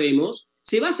todos lo sabemos,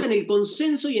 se basa en el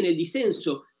consenso y en el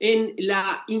disenso, en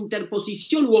la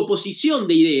interposición u oposición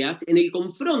de ideas, en el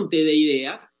confronte de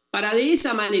ideas, para de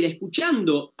esa manera,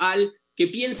 escuchando al que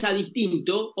piensa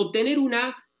distinto, obtener un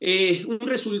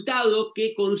resultado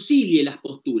que concilie las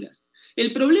posturas.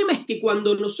 El problema es que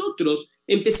cuando nosotros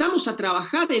empezamos a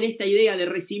trabajar en esta idea de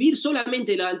recibir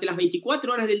solamente durante las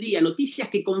 24 horas del día noticias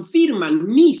que confirman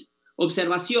mis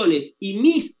observaciones y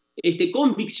mis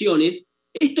convicciones,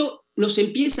 esto nos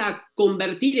empieza a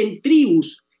convertir en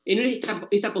tribus, en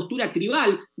esta postura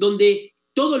tribal, donde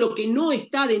todo lo que no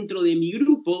está dentro de mi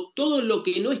grupo, todo lo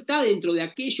que no está dentro de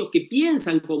aquellos que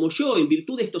piensan como yo en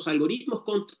virtud de estos algoritmos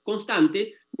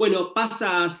constantes, bueno,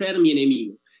 pasa a ser mi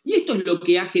enemigo. Y esto es lo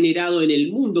que ha generado en el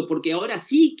mundo, porque ahora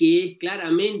sí que es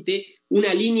claramente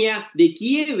una línea de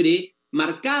quiebre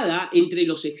marcada entre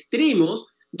los extremos,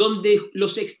 donde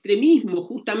los extremismos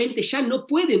justamente ya no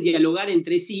pueden dialogar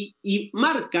entre sí y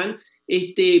marcan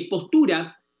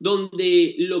posturas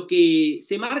donde lo que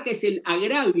se marca es el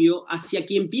agravio hacia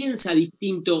quien piensa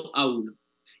distinto a uno.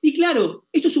 Y claro,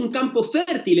 esto es un campo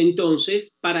fértil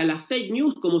entonces para las fake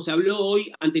news, como se habló hoy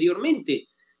anteriormente.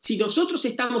 Si nosotros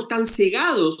estamos tan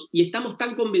cegados y estamos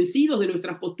tan convencidos de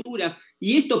nuestras posturas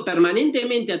y esto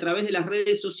permanentemente a través de las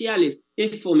redes sociales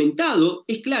es fomentado,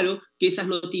 es claro que esas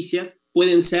noticias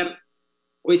pueden ser,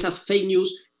 o esas fake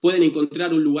news pueden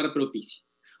encontrar un lugar propicio.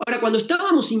 Ahora, cuando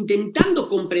estábamos intentando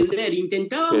comprender,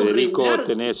 Federico,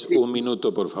 tenés un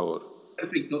minuto, por favor.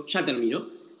 Perfecto, ya termino.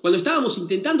 Cuando estábamos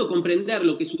intentando comprender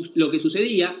lo que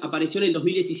sucedía, apareció en el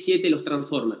 2017 los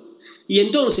Transformers. Y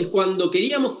entonces, cuando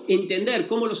queríamos entender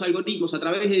cómo los algoritmos a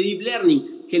través de Deep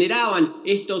Learning generaban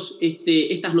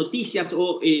estas noticias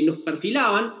o nos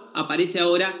perfilaban, aparece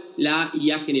ahora la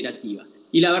IA generativa.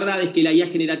 Y la verdad es que la IA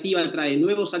generativa trae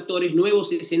nuevos actores,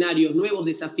 nuevos escenarios, nuevos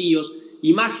desafíos,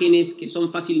 imágenes que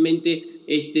son fácilmente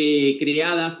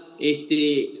creadas,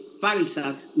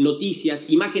 falsas noticias,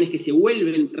 imágenes que se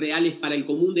vuelven reales para el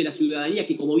común de la ciudadanía,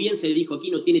 que como bien se dijo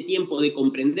aquí no tiene tiempo de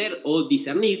comprender o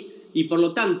discernir, y por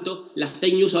lo tanto las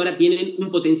fake news ahora tienen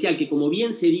un potencial que, como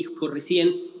bien se dijo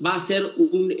recién, va a ser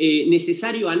un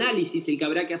necesario análisis el que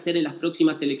habrá que hacer en las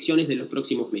próximas elecciones de los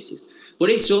próximos meses. Por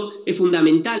eso es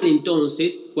fundamental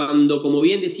entonces, cuando, como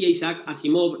bien decía Isaac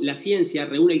Asimov, la ciencia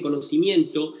reúne el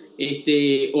conocimiento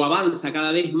o avanza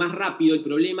cada vez más rápido, el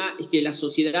problema es que la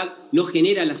sociedad no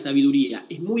genera la sabiduría.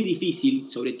 Es muy difícil,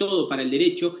 sobre todo para el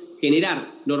derecho,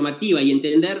 generar normativa y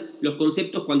entender los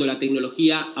conceptos cuando la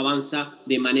tecnología avanza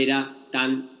de manera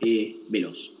tan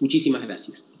veloz. Muchísimas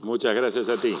gracias. Muchas gracias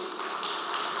a ti.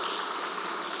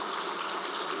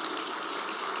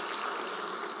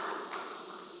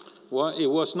 Well, it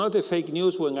was not a fake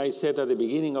news when I said at the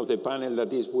beginning of the panel that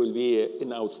this will be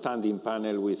an outstanding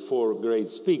panel with 4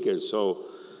 great speakers, so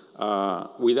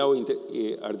without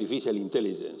artificial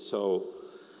intelligence. So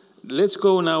let's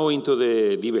go now into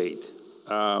the debate.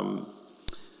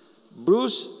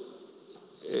 Bruce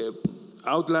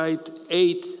outlined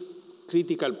 8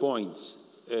 critical points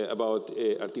about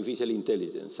artificial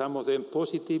intelligence, some of them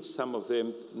positive, some of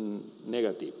them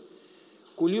negative.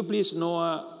 Could you please,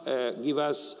 Noah, give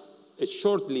us a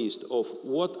short list of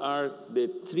what are the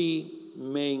 3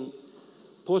 main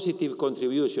positive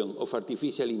contributions of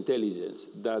artificial intelligence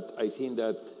that I think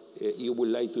that you would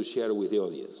like to share with the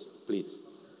audience, please?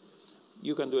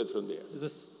 You can do it from there. Is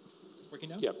this working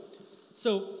now? Yeah.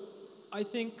 So I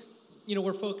think,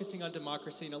 we're focusing on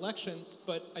democracy and elections,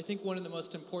 but I think one of the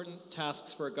most important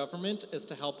tasks for a government is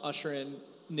to help usher in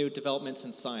new developments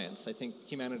in science. I think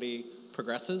humanity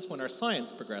progresses when our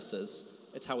science progresses.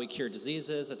 It's how we cure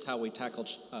diseases, it's how we tackle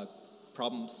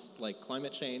problems like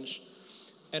climate change.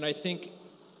 And I think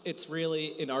it's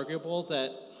really inarguable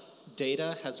that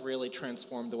data has really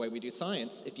transformed the way we do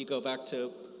science. If you go back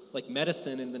to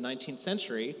medicine in the 19th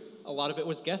century, a lot of it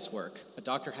was guesswork. A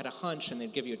doctor had a hunch and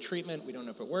they'd give you a treatment, we don't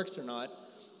know if it works or not.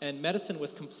 And medicine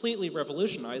was completely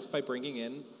revolutionized by bringing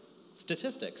in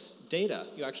statistics, data.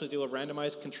 You actually do a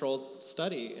randomized controlled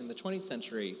study in the 20th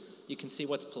century. You can see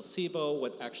what's placebo,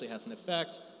 what actually has an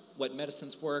effect, what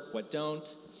medicines work, what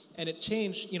don't. And it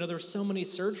changed. There were so many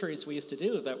surgeries we used to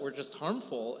do that were just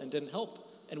harmful and didn't help.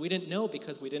 And we didn't know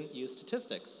because we didn't use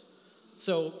statistics.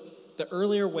 So the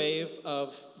earlier wave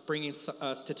of bringing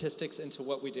statistics into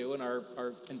what we do in our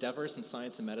endeavors in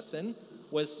science and medicine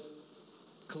was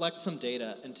collect some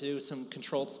data and to do some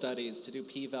controlled studies, to do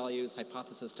p-values,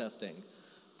 hypothesis testing.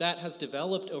 That has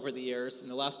developed over the years. In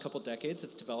the last couple decades,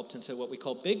 it's developed into what we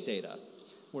call big data,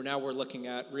 where now we're looking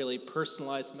at really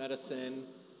personalized medicine.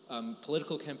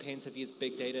 Political campaigns have used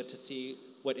big data to see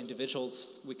what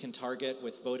individuals we can target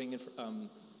with voting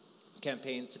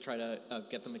campaigns to try to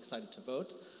get them excited to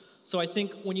vote. So I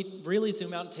think when you really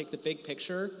zoom out and take the big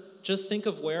picture, just think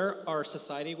of where our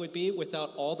society would be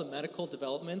without all the medical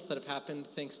developments that have happened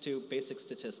thanks to basic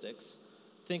statistics.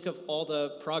 Think of all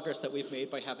the progress that we've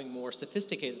made by having more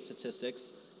sophisticated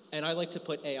statistics, and I like to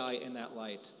put AI in that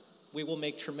light. We will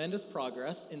make tremendous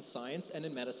progress in science and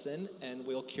in medicine, and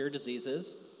we'll cure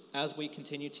diseases as we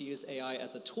continue to use AI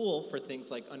as a tool for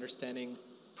things like understanding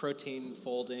protein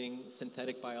folding,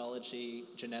 synthetic biology,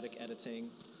 genetic editing.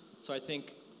 So I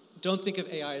think, don't think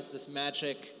of AI as this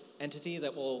magic entity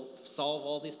that will solve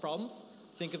all these problems.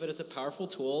 Think of it as a powerful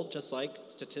tool, just like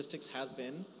statistics has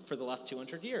been for the last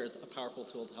 200 years, a powerful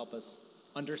tool to help us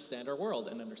understand our world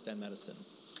and understand medicine.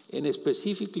 And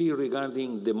specifically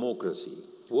regarding democracy,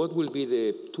 what will be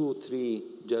the 2, 3,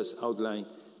 just outline,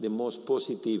 the most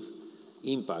positive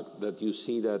impact that you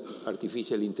see that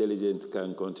artificial intelligence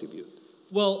can contribute?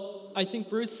 Well, I think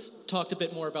Bruce talked a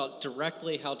bit more about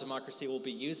directly how democracy will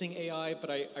be using AI, but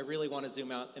I really want to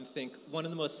zoom out and think one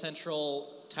of the most central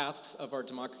tasks of our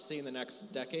democracy in the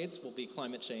next decades will be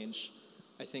climate change.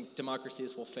 I think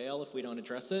democracies will fail if we don't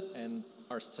address it, and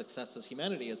our success as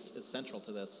humanity is central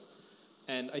to this.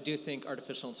 And I do think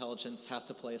artificial intelligence has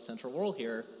to play a central role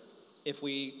here. If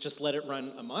we just let it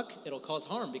run amok, it'll cause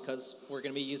harm because we're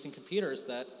going to be using computers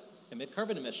that emit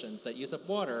carbon emissions, that use up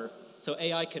water. So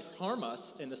AI could harm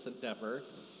us in this endeavor,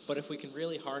 but if we can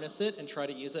really harness it and try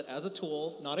to use it as a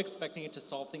tool, not expecting it to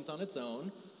solve things on its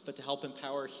own, but to help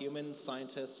empower human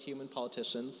scientists, human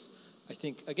politicians, I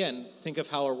think, again, think of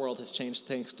how our world has changed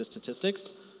thanks to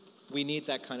statistics. We need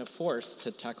that kind of force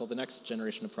to tackle the next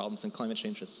generation of problems, and climate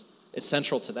change is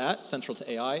central to that, central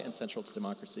to AI, and central to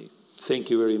democracy.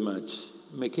 Thank you very much.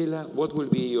 Mekela, what will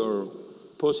be your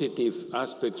positive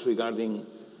aspects regarding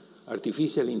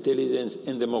artificial intelligence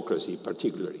and democracy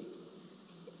particularly?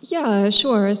 Yeah,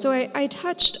 sure. So I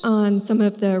touched on some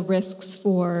of the risks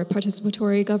for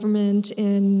participatory government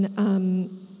in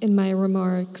my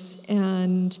remarks,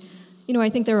 and I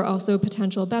think there are also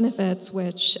potential benefits,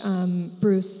 which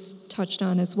Bruce touched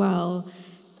on as well.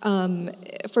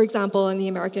 For example, in the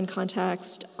American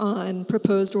context, on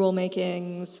proposed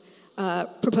rulemakings,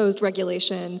 proposed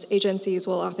regulations, agencies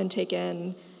will often take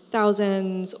in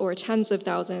thousands or tens of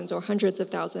thousands or hundreds of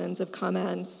thousands of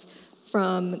comments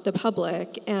from the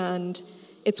public, and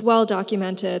it's well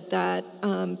documented that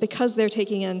because they're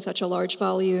taking in such a large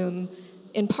volume,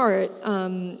 in part,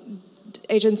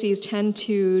 agencies tend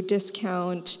to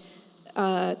discount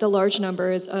the large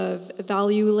numbers of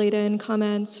value-laden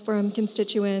comments from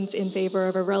constituents in favor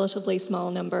of a relatively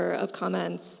small number of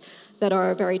comments that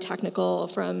are very technical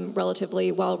from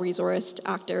relatively well-resourced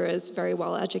actors, very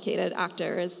well-educated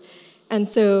actors. And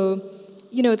so,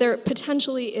 there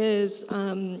potentially is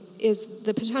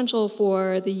the potential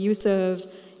for the use of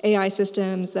AI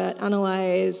systems that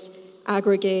analyze,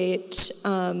 aggregate,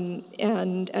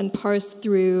 and parse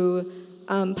through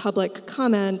public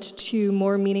comment to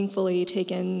more meaningfully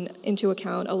take into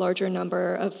account a larger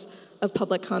number of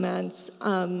public comments.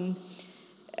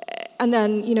 And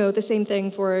then, the same thing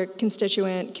for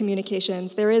constituent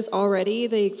communications. There is already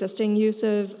the existing use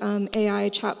of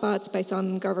AI chatbots by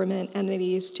some government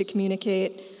entities to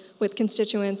communicate with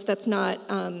constituents. That's not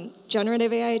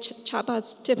generative AI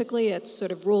chatbots typically. It's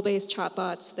sort of rule-based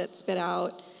chatbots that spit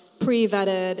out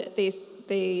pre-vetted.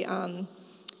 They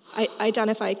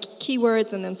identify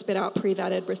keywords and then spit out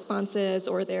pre-vetted responses,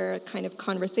 or they're kind of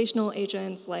conversational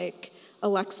agents like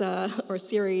Alexa or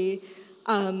Siri.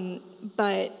 And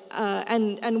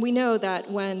we know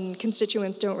that when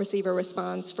constituents don't receive a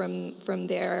response from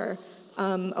their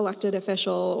elected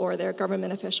official or their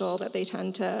government official, that they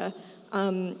tend to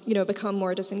become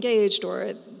more disengaged,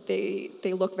 or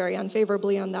they look very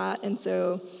unfavorably on that. And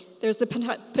so there's the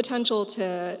potential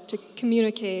to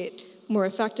communicate more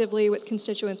effectively with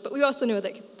constituents, but we also know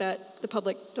that the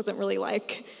public doesn't really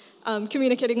like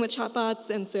communicating with chatbots,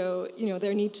 and so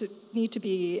there need to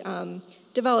be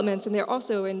developments, and there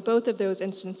also, in both of those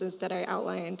instances that I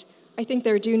outlined, I think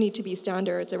there do need to be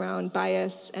standards around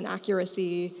bias and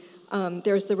accuracy.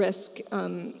 There's the risk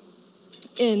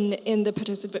in the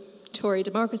participatory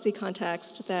democracy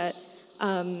context that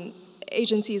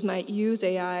agencies might use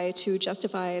AI to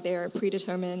justify their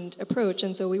predetermined approach,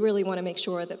 and so we really want to make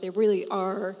sure that they really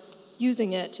are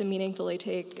using it to meaningfully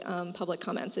take public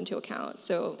comments into account.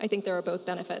 So I think there are both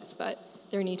benefits, but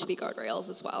there need to be guardrails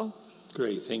as well.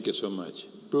 Great, thank you so much.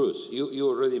 Bruce, you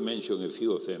already mentioned a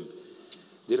few of them.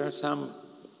 There are some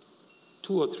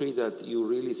 2 or 3 that you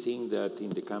really think that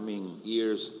in the coming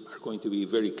years are going to be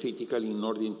very critical in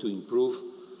order to improve,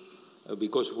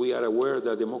 because we are aware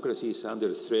that democracy is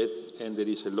under threat and there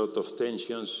is a lot of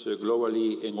tensions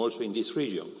globally and also in this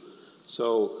region.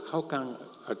 So how can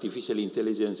artificial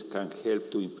intelligence can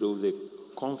help to improve the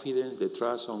confidence, the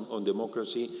trust on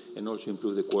democracy, and also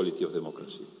improve the quality of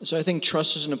democracy? So I think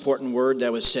trust is an important word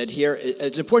that was said here.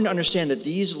 It's important to understand that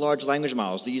these large language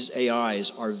models, these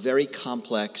AIs, are very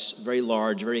complex, very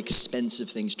large, very expensive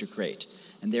things to create.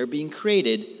 And they're being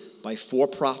created by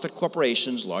for-profit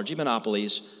corporations, largely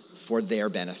monopolies, for their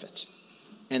benefit.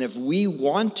 And if we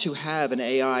want to have an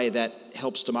AI that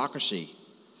helps democracy,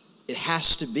 it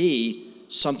has to be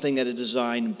something that is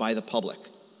designed by the public.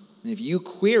 And if you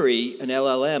query an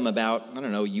LLM about,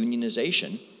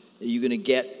 unionization, you're going to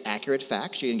get accurate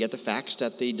facts. You're going to get the facts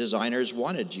that the designers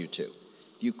wanted you to.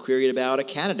 If you query it about a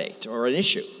candidate or an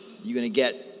issue, you're going to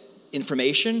get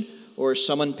information or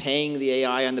someone paying the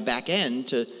AI on the back end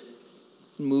to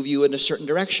move you in a certain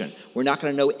direction. We're not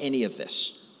going to know any of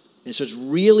this. And so it's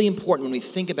really important when we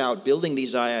think about building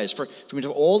these AIs, for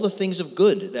all the things of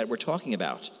good that we're talking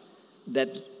about, that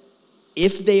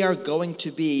if they are going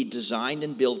to be designed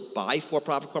and built by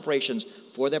for-profit corporations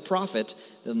for their profit,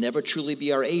 they'll never truly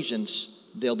be our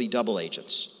agents. They'll be double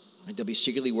agents. Right? They'll be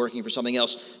secretly working for something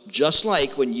else. Just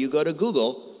like when you go to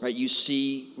Google, right, you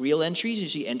see real entries, you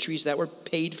see entries that were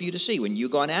paid for you to see. When you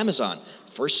go on Amazon,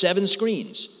 first 7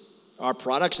 screens are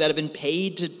products that have been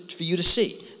paid for you to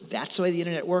see. That's the way the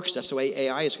internet works. That's the way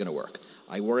AI is going to work.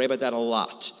 I worry about that a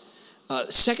lot.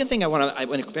 Second thing I want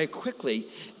to very quickly,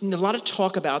 a lot of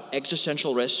talk about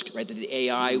existential risk, right? That the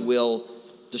AI will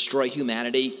destroy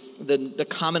humanity. The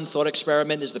common thought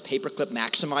experiment is the paperclip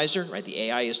maximizer, right? The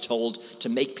AI is told to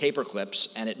make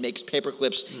paperclips, and it makes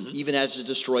paperclips even as it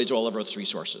destroys all of Earth's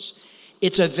resources.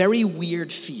 It's a very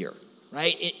weird fear,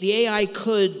 right? The AI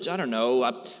could,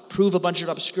 prove a bunch of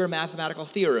obscure mathematical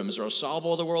theorems or solve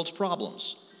all the world's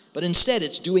problems. But instead,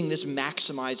 it's doing this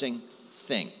maximizing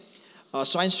thing.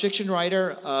 Science fiction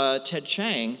writer Ted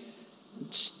Chiang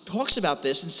talks about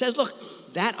this and says, look,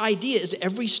 that idea is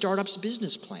every startup's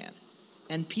business plan.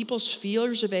 And people's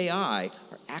fears of AI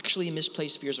are actually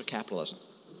misplaced fears of capitalism.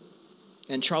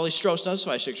 And Charlie Stross, another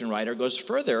science fiction writer, goes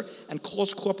further and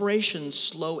calls corporations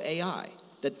slow AI,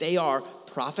 that they are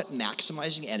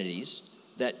profit-maximizing entities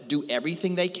that do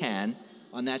everything they can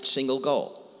on that single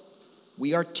goal.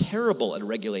 We are terrible at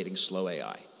regulating slow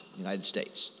AI in the United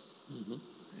States.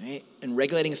 Mm-hmm. Right? And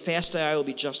regulating fast AI will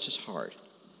be just as hard.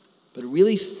 But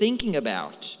really thinking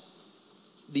about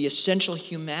the essential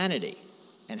humanity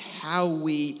and how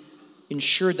we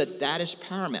ensure that that is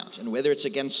paramount, and whether it's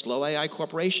against slow AI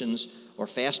corporations or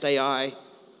fast AI,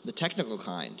 the technical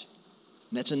kind.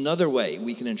 And that's another way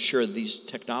we can ensure that these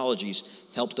technologies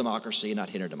help democracy and not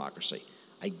hinder democracy.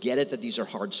 I get it that these are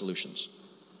hard solutions.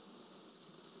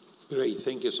 Great,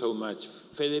 thank you so much.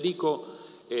 Federico,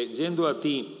 yendo a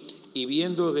ti y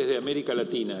viendo desde América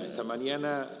Latina, esta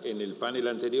mañana en el panel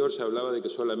anterior se hablaba de que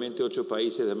solamente 8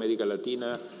 países de América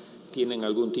Latina tienen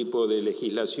algún tipo de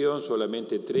legislación,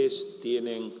 solamente 3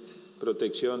 tienen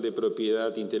protección de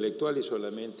propiedad intelectual y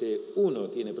solamente 1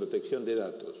 tiene protección de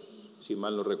datos, si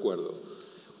mal no recuerdo.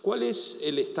 ¿Cuál es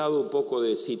el estado un poco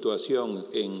de situación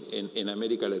en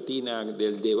América Latina,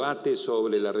 del debate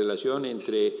sobre la relación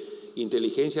entre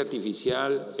inteligencia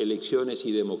artificial, elecciones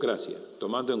y democracia?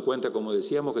 Tomando en cuenta, como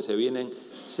decíamos, que se vienen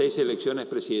 6 elecciones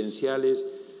presidenciales,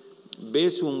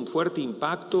 ¿ves un fuerte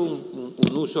impacto,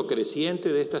 un uso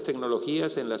creciente de estas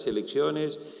tecnologías en las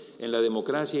elecciones, en la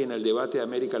democracia y en el debate de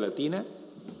América Latina?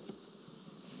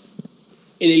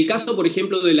 En el caso, por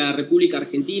ejemplo, de la República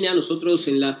Argentina, nosotros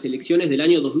en las elecciones del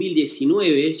año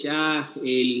 2019, ya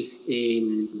el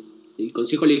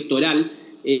Consejo Electoral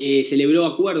celebró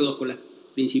acuerdos con las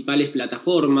principales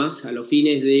plataformas a los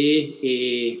fines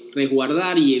de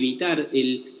resguardar y evitar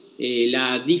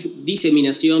la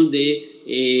diseminación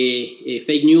de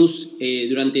fake news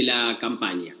durante la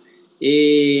campaña.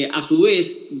 A su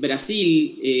vez,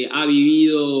 Brasil ha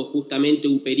vivido justamente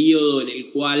un periodo en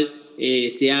el cual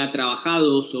se ha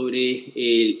trabajado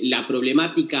sobre la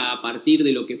problemática a partir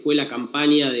de lo que fue la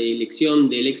campaña de elección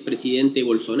del expresidente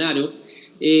Bolsonaro.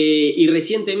 Y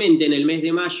recientemente, en el mes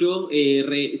de mayo,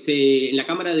 en la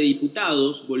Cámara de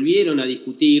Diputados volvieron a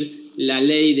discutir la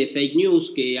ley de fake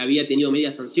news que había tenido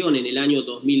media sanción en el año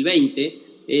 2020.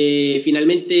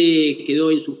 Finalmente quedó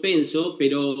en suspenso,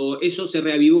 pero eso se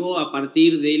reavivó a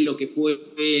partir de lo que fue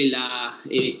el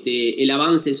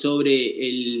avance sobre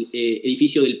el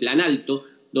edificio del Planalto,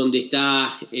 donde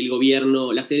está el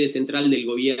gobierno, la sede central del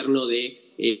gobierno del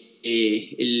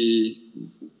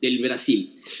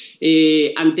Brasil.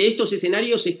 Ante estos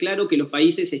escenarios es claro que los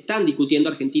países están discutiendo.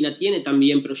 Argentina tiene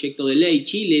también proyecto de ley.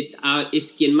 Chile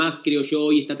es quien más, creo yo,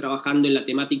 hoy está trabajando en la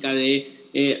temática de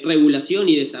regulación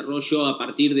y desarrollo a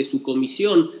partir de su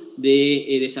comisión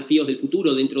de desafíos del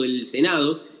futuro dentro del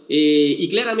Senado. Y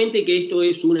claramente que esto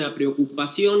es una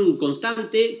preocupación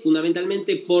constante,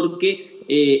 fundamentalmente porque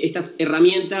estas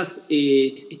herramientas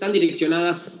están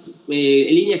direccionadas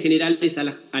en líneas generales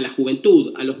a la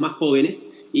juventud, a los más jóvenes,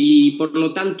 y por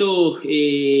lo tanto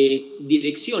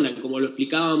direccionan, como lo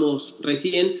explicábamos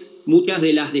recién, muchas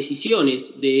de las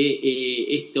decisiones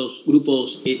de estos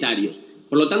grupos etarios.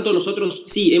 Por lo tanto, nosotros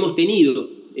sí hemos tenido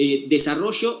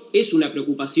desarrollo, es una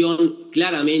preocupación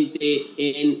claramente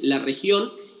en la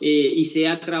región y se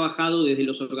ha trabajado desde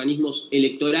los organismos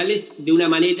electorales de una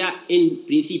manera, en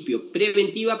principio,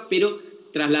 preventiva, pero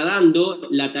trasladando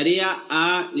la tarea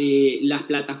a las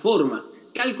plataformas,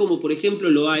 tal como, por ejemplo,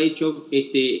 lo ha hecho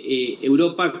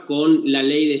Europa con la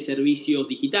Ley de Servicios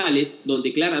Digitales,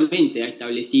 donde claramente ha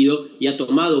establecido y ha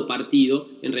tomado partido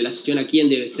en relación a quién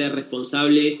debe ser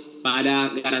responsable para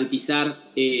garantizar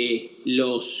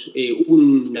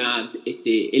una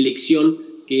elección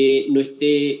que no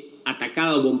esté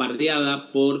atacada o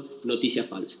bombardeada por noticias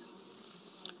falsas.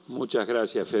 Muchas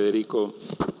gracias, Federico.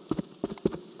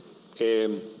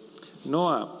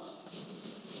 Noah,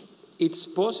 it's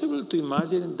possible to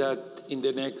imagine that in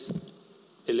the next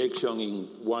election, in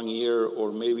 1 year,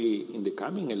 or maybe in the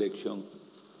coming election,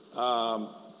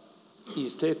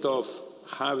 instead of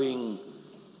having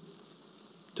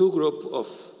 2 groups of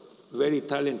very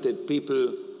talented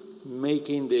people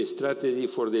making the strategy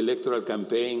for the electoral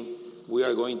campaign, we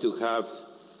are going to have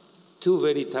 2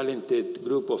 very talented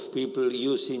group of people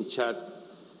using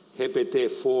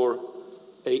GPT-4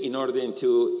 in order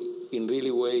to, in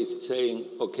really ways, saying,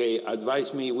 okay,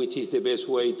 advise me which is the best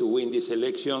way to win this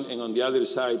election, and on the other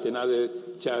side, another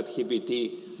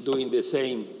ChatGPT doing the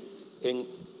same. And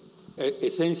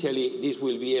essentially, this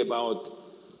will be about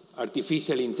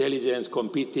artificial intelligence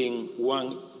competing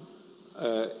one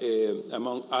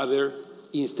among other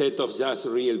instead of just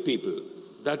real people.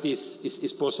 That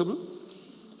is possible?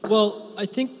 Well, I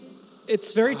think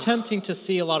it's very tempting to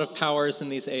see a lot of powers in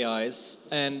these AIs,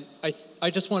 and I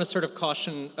just want to sort of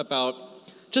caution about,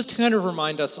 just to kind of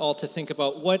remind us all to think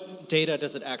about what data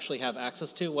does it actually have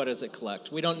access to, what does it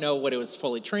collect? We don't know what it was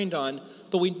fully trained on,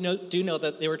 but we do know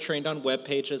that they were trained on web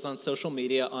pages, on social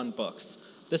media, on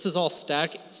books. This is all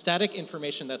static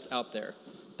information that's out there.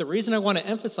 The reason I want to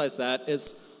emphasize that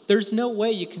is there's no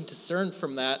way you can discern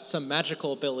from that some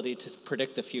magical ability to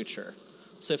predict the future.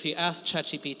 So if you ask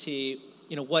ChatGPT,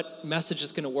 what message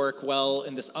is going to work well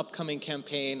in this upcoming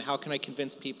campaign, how can I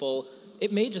convince people,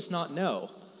 it may just not know.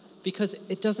 Because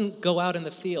it doesn't go out in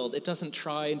the field, it doesn't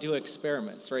try and do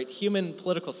experiments, right? Human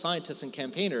political scientists and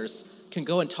campaigners can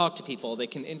go and talk to people, they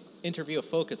can interview a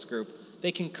focus group,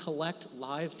 they can collect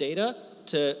live data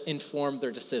to inform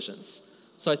their decisions.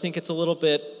 So I think it's a little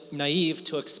bit naive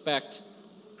to expect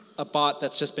a bot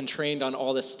that's just been trained on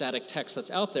all this static text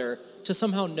that's out there to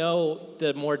somehow know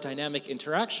the more dynamic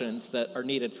interactions that are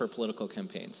needed for political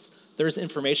campaigns. There's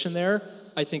information there.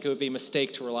 I think it would be a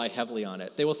mistake to rely heavily on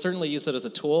it. They will certainly use it as a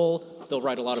tool. They'll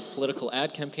write a lot of political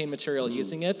ad campaign material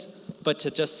using it. But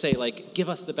to just say, give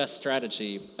us the best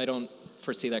strategy, I don't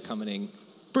foresee that coming.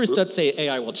 Bruce does say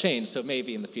AI will change, so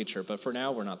maybe in the future. But for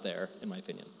now, we're not there, in my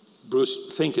opinion.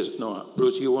 Bruce, thank you. No,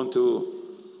 Bruce, you want to?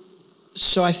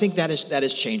 So I think that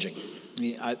is changing. I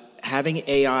mean, having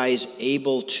AIs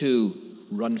able to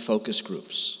run focus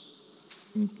groups,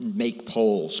 make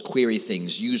polls, query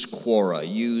things, use Quora,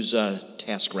 use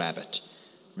TaskRabbit,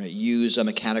 right? Use a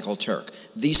Mechanical Turk.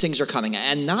 These things are coming,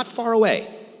 and not far away.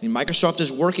 I mean, Microsoft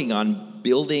is working on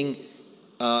building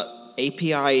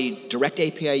direct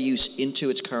API use into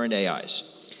its current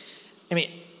AIs. I mean,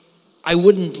 I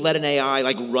wouldn't let an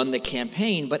AI run the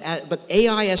campaign, but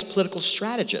AI as political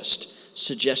strategist,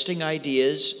 suggesting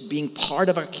ideas, being part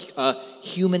of a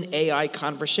human AI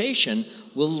conversation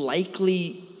will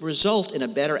likely result in a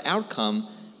better outcome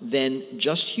than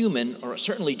just human, or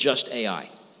certainly just AI.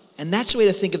 And that's the way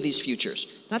to think of these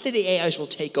futures. Not that the AIs will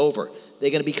take over.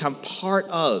 They're going to become part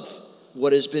of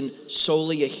what has been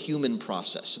solely a human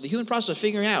process. So the human process of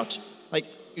figuring out,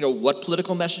 what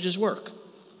political messages work,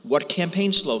 what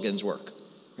campaign slogans work.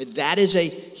 Right? That is a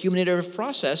human iterative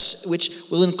process which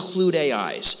will include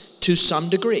AIs to some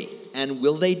degree. And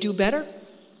will they do better?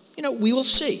 We will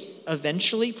see.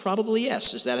 Eventually, probably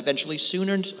yes. Is that eventually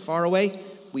sooner and far away?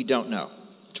 We don't know.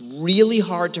 It's really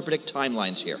hard to predict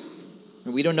timelines here.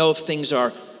 We don't know if things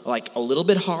are a little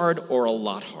bit hard or a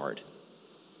lot hard.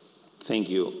 Thank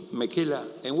you. Mekela,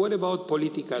 and what about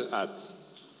political ads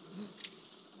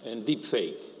and deep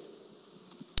fake?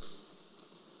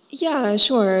 Yeah,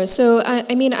 sure. So,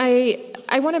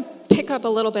 I want to pick up a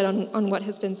little bit on what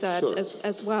has been said Sure.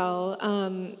 as well.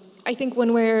 I think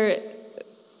when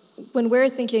we're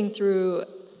thinking through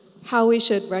how we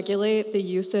should regulate the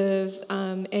use of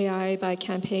AI by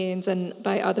campaigns and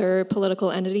by other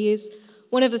political entities,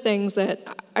 one of the things that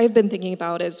I've been thinking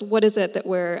about is what is it that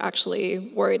we're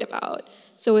actually worried about?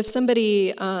 So if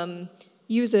somebody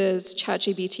uses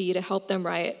ChatGPT to help them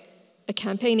write a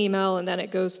campaign email and then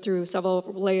it goes through several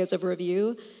layers of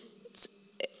review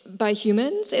by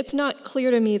humans, it's not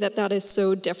clear to me that that is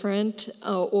so different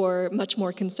or much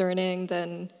more concerning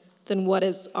than what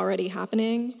is already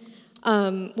happening.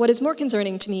 What is more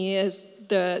concerning to me is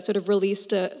the sort of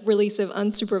release of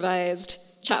unsupervised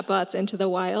chatbots into the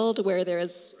wild, where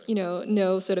there's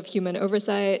no sort of human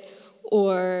oversight,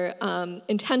 or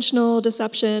intentional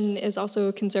deception is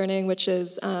also concerning, which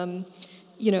is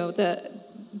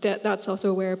that's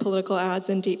also where political ads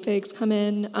and deepfakes come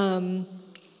in. I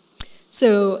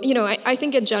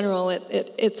think in general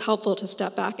it's helpful to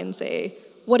step back and say,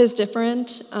 what is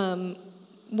different?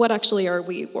 What actually are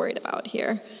we worried about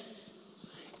here?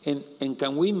 And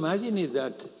can we imagine it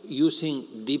that using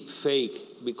deep fake,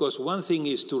 because one thing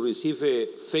is to receive a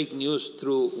fake news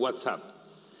through WhatsApp,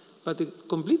 but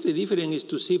completely different is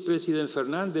to see President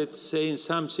Fernandez saying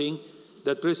something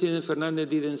that President Fernandez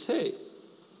didn't say.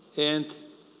 And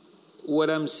what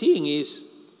I'm seeing is,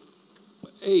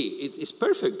 hey, it's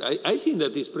perfect. I think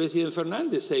that it's President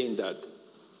Fernandez saying that.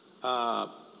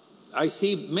 I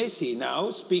see Messi now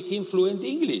speaking fluent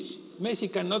English. Messi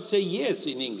cannot say yes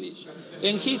in English.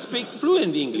 And he speaks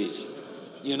fluent English,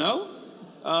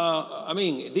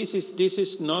 this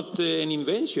is not an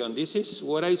invention. This is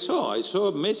what I saw. I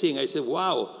saw Messi and I said,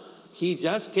 wow, he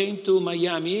just came to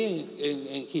Miami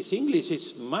and his English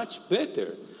is much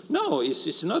better. No,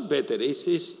 it's not better. It's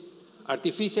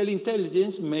artificial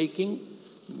intelligence making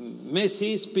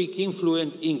Messi speaking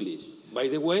fluent English. by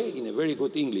the way, in a very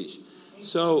good English.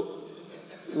 So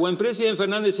when President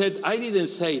Fernandez said, I didn't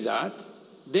say that,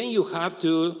 then you have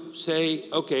to say,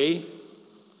 okay,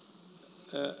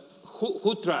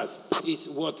 who trusts? Is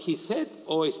what he said,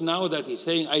 or is now that he's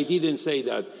saying, I didn't say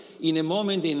that? In a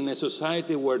moment in a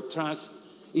society where trust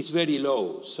is very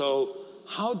low. So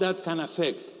how that can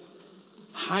affect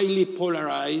highly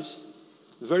polarized,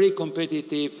 very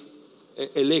competitive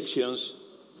elections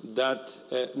that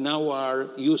now are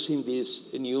using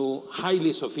this new,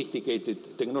 highly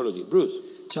sophisticated technology. Bruce?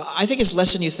 So I think it's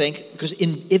less than you think, because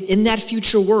in that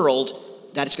future world,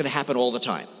 that is going to happen all the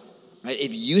time. Right?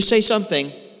 If you say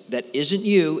something that isn't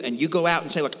you, and you go out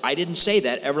and say, look, I didn't say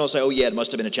that, everyone will say, oh yeah, it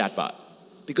must have been a chatbot.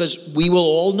 Because we will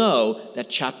all know that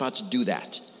chatbots do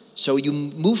that. So you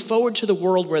move forward to the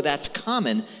world where that's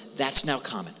common, that's now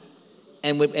common.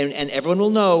 And everyone will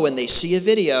know when they see a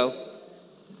video,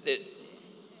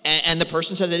 and the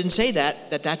person says they didn't say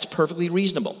that, that's perfectly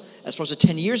reasonable. As opposed to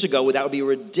 10 years ago, that would be a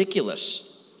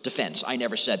ridiculous defense. I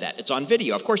never said that. It's on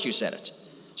video. Of course you said it.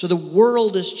 So the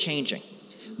world is changing.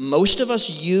 Most of us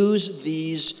use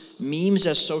these memes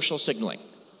as social signaling.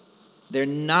 They're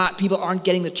not, people aren't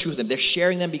getting the truth of them. They're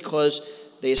sharing them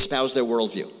because they espouse their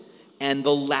worldview. And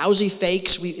the lousy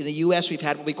fakes, in the US, we've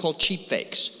had what we call cheap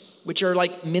fakes, which are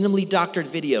like minimally doctored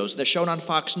videos. They're shown on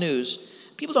Fox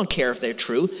News. People don't care if they're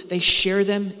true. They share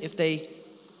them if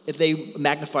they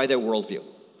magnify their worldview.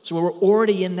 So we're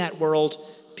already in that world.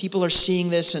 People are seeing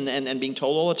this and being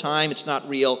told all the time it's not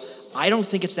real. I don't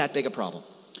think it's that big a problem.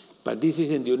 But this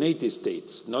is in the United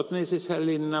States, not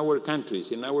necessarily in our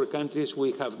countries. In our countries,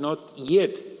 we have not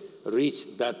yet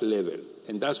reached that level.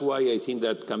 And that's why I think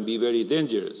that can be very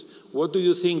dangerous. What do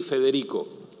you think, Federico?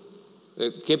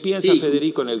 ¿Qué piensa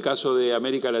Federico en el caso de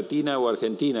América Latina o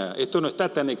Argentina? Esto no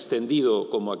está tan extendido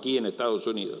como aquí en Estados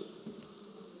Unidos.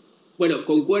 Bueno,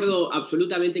 concuerdo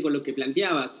absolutamente con lo que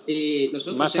planteabas.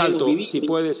 Nosotros más alto, si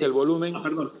puedes, el volumen.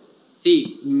 Perdón.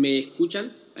 Sí, ¿me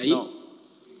escuchan? Ahí. No.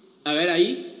 A ver,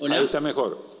 ahí. Hola. Ahí está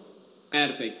mejor.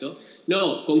 Perfecto.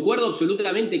 No, concuerdo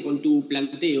absolutamente con tu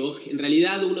planteo. En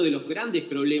realidad, uno de los grandes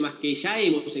problemas que ya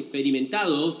hemos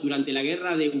experimentado durante la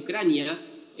guerra de Ucrania,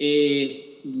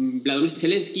 Vladimir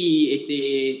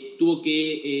Zelensky tuvo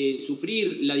que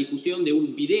sufrir la difusión de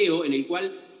un video en el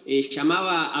cual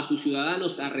llamaba a sus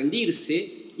ciudadanos a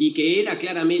rendirse y que era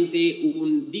claramente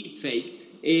un deepfake.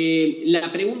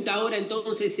 La pregunta ahora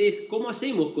entonces es ¿cómo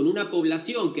hacemos con una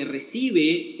población que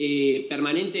recibe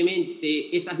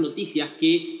permanentemente esas noticias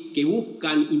que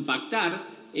buscan impactar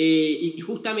y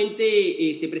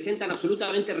justamente se presentan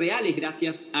absolutamente reales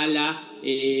gracias a la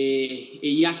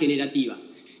IA generativa?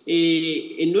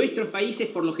 En nuestros países,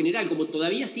 por lo general, como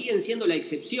todavía siguen siendo la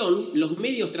excepción, los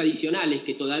medios tradicionales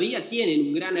que todavía tienen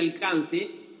un gran alcance,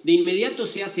 de inmediato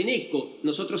se hacen eco.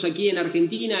 Nosotros aquí en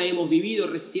Argentina hemos vivido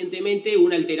recientemente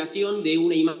una alteración de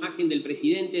una imagen del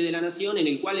presidente de la Nación, en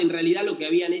el cual en realidad lo que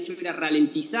habían hecho era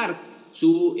ralentizar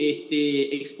su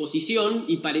exposición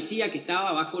y parecía que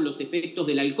estaba bajo los efectos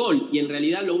del alcohol. Y en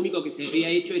realidad lo único que se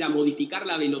había hecho era modificar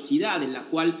la velocidad en la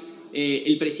cual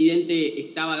el presidente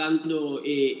estaba dando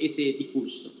ese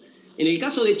discurso. En el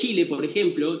caso de Chile, por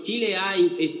ejemplo, Chile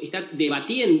está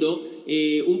debatiendo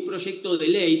un proyecto de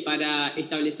ley para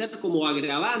establecer como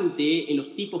agravante en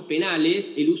los tipos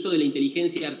penales el uso de la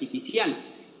inteligencia artificial.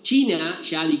 China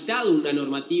ya ha dictado una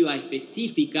normativa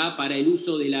específica para el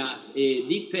uso de las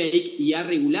deepfake y ha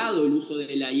regulado el uso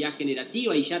de la IA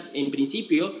generativa y ya en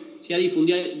principio se ha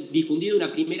difundido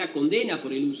una primera condena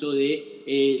por el uso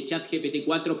de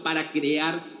ChatGPT-4 para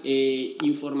crear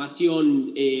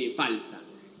información falsa.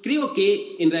 Creo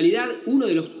que en realidad uno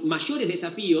de los mayores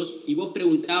desafíos, y vos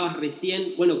preguntabas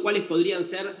recién, bueno, ¿cuáles podrían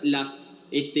ser las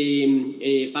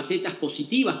facetas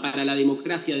positivas para la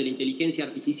democracia de la inteligencia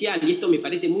artificial? Y esto me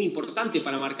parece muy importante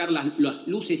para marcar las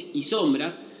luces y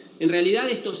sombras. En realidad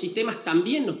estos sistemas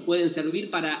también nos pueden servir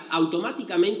para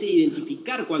automáticamente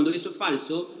identificar cuando eso es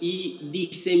falso y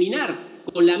diseminar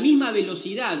con la misma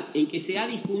velocidad en que se ha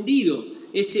difundido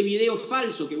ese video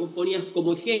falso que vos ponías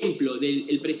como ejemplo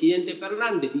del presidente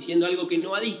Fernández diciendo algo que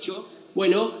no ha dicho.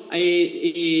 Bueno,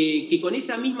 que con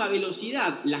esa misma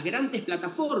velocidad las grandes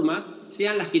plataformas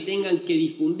sean las que tengan que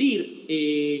difundir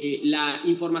la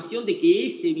información de que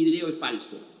ese video es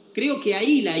falso. Creo que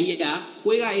ahí la IA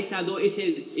juega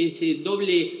ese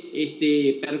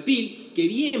doble perfil que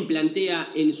bien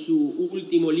plantea en su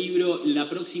último libro, La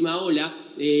próxima ola,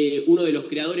 uno de los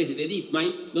creadores de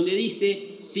DeepMind, donde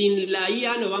dice, sin la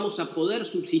IA no vamos a poder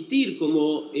subsistir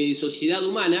como sociedad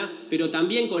humana, pero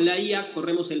también con la IA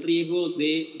corremos el riesgo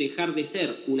de dejar de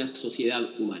ser una sociedad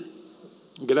humana.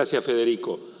 Gracias,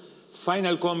 Federico.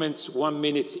 Final comments, 1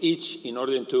 minute each, in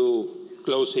order to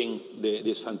closing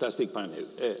this fantastic panel.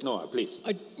 Noah, please.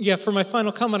 Yeah, for my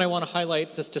final comment, I want to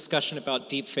highlight this discussion about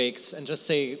deepfakes and just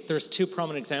say there's two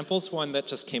prominent examples. One that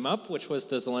just came up, which was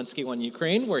the Zelensky one in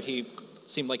Ukraine, where he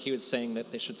seemed like he was saying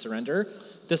that they should surrender.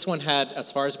 This one had,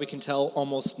 as far as we can tell,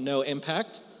 almost no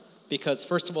impact because,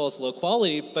 first of all, it's low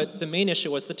quality, but the main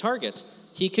issue was the target.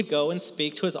 He could go and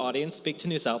speak to his audience, speak to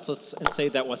news outlets, and say,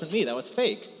 that wasn't me, that was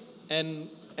fake. And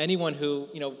anyone who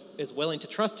is willing to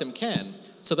trust him can.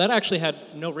 So that actually had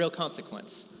no real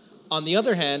consequence. On the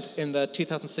other hand, in the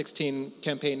 2016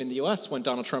 campaign in the US, when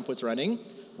Donald Trump was running,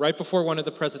 right before one of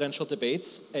the presidential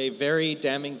debates, a very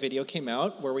damning video came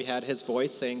out where we had his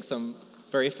voice saying some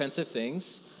very offensive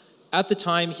things. At the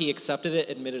time, he accepted it,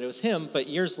 admitted it was him, but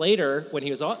years later, when he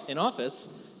was in office,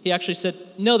 he actually said,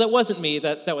 no, that wasn't me,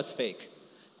 that was fake.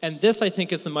 And this, I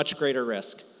think, is the much greater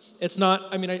risk. It's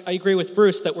not, I agree with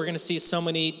Bruce that we're going to see so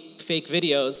many fake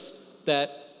videos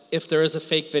that if there is a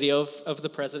fake video of the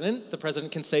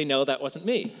president can say, no, that wasn't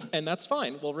me. And that's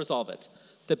fine, we'll resolve it.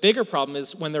 The bigger problem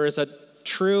is when there is a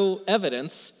true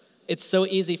evidence, it's so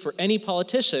easy for any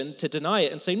politician to deny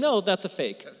it and say, no, that's a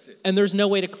fake. And there's no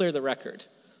way to clear the record.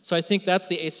 So I think that's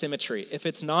the asymmetry. If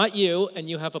it's not you and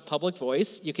you have a public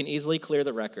voice, you can easily clear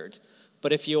the record.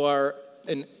 But if you are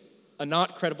a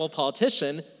not credible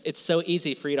politician, it's so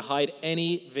easy for you to hide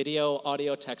any video,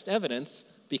 audio, text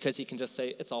evidence because you can just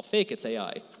say, it's all fake, it's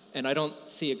AI. And I don't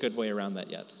see a good way around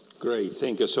that yet. Great,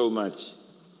 thank you so much.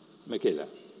 Mekela.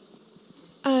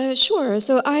 Sure,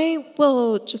 so I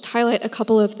will just highlight a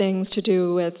couple of things to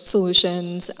do with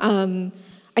solutions.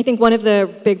 I think one of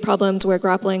the big problems we're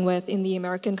grappling with in the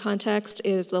American context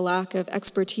is the lack of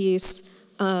expertise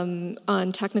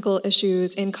on technical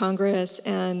issues in Congress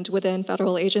and within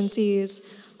federal agencies.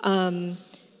 And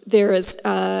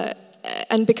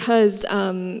because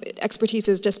expertise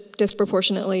is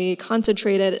disproportionately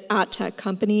concentrated at tech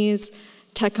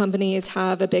companies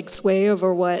have a big sway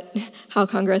over how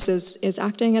Congress is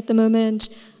acting at the moment.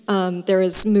 There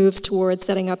is moves towards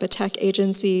setting up a tech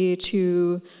agency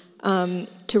to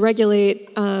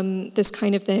regulate this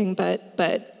kind of thing, but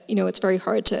it's very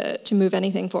hard to move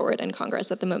anything forward in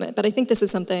Congress at the moment. But I think this is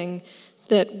something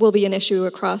that will be an issue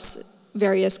across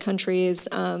various countries.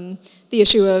 The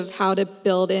issue of how to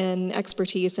build in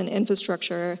expertise and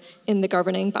infrastructure in the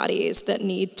governing bodies that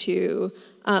need to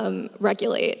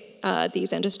regulate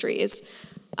these industries.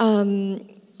 And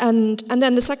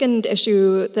then the second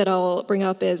issue that I'll bring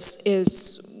up is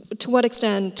to what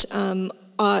extent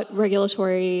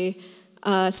regulatory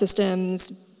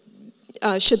systems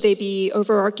should they be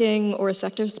overarching or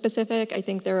sector-specific? I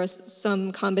think there is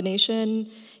some combination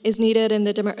is needed in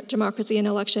the democracy and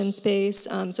election space.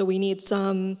 So we need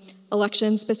some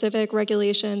election-specific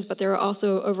regulations, but there are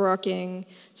also overarching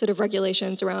sort of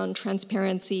regulations around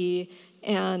transparency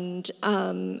and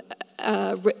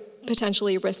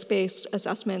potentially risk-based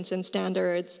assessments and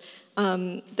standards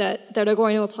that are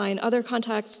going to apply in other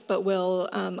contexts, but will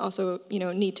also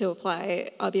need to apply,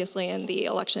 obviously, in the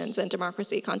elections and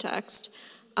democracy context.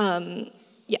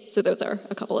 So those are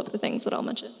a couple of the things that I'll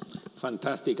mention.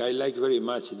 Fantastic. I like very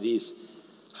much this,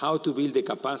 how to build the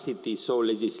capacity so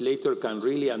legislators can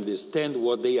really understand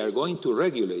what they are going to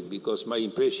regulate, because my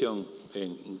impression,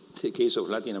 in the case of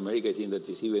Latin America, I think that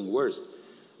is even worse,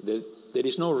 that there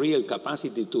is no real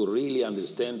capacity to really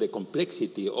understand the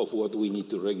complexity of what we need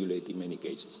to regulate in many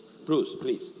cases. Bruce,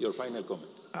 please, your final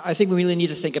comments. I think we really need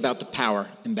to think about the power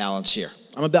imbalance here.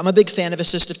 I'm a big fan of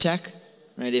assistive tech.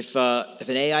 Right? If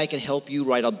an AI can help you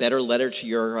write a better letter to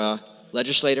your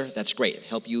legislator, that's great.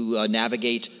 Help you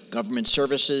navigate government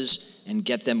services and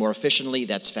get them more efficiently,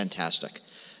 that's fantastic.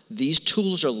 These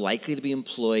tools are likely to be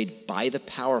employed by the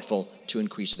powerful to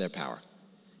increase their power.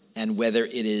 And whether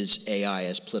it is AI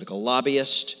as political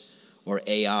lobbyist or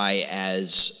AI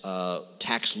as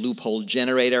tax loophole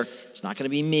generator, it's not going to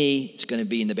be me, it's going to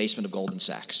be in the basement of Goldman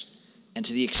Sachs. And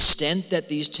to the extent that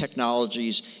these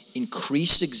technologies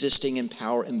increase existing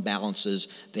power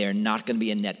imbalances, they are not going to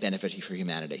be a net benefit for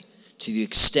humanity. To the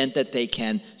extent that they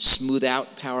can smooth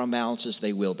out power imbalances,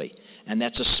 they will be. And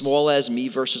that's as small as me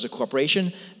versus a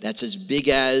corporation. That's as big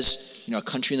as a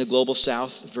country in the global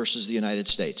south versus the United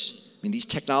States. I mean, these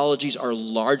technologies are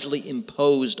largely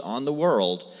imposed on the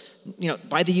world,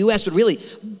 by the U.S., but really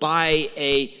by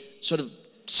a sort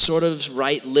of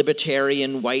right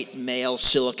libertarian white male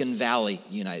Silicon Valley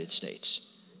United States,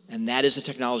 and that is the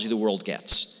technology the world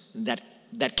gets.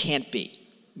 That can't be.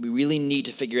 We really need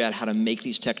to figure out how to make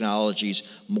these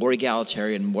technologies more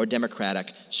egalitarian, more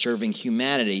democratic, serving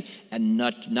humanity, and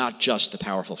not just the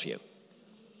powerful few.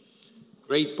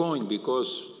 Great point,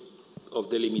 because of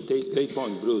the great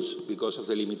point, Bruce, because of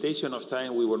the limitation of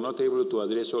time, we were not able to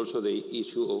address also the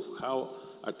issue of how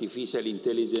artificial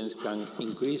intelligence can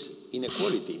increase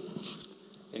inequality.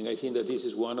 And I think that this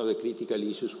is one of the critical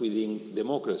issues within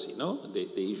democracy, ¿no?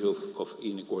 The issue of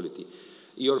inequality.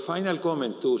 Your final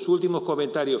comment, tus últimos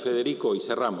comentarios, Federico, y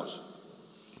cerramos.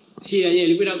 Sí,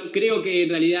 Daniel, bueno, creo que en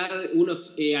realidad uno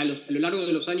a lo largo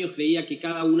de los años creía que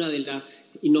cada una de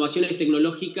las innovaciones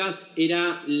tecnológicas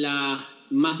era la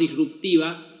más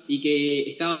disruptiva y que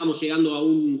estábamos llegando a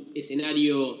un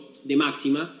escenario de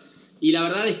máxima. Y la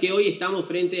verdad es que hoy estamos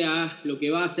frente a lo que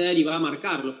va a ser y va a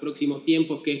marcar los próximos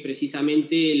tiempos, que es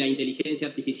precisamente la inteligencia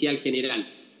artificial general.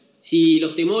 Si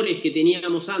los temores que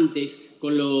teníamos antes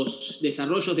con los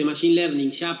desarrollos de Machine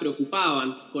Learning ya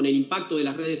preocupaban con el impacto de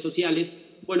las redes sociales,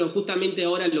 bueno, justamente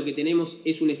ahora lo que tenemos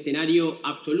es un escenario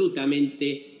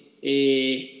absolutamente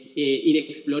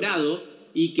inexplorado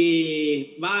y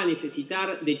que va a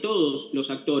necesitar de todos los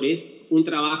actores un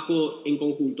trabajo en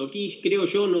conjunto. Aquí creo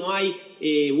yo no hay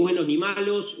buenos ni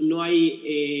malos, no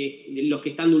hay los que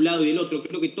están de un lado y del otro.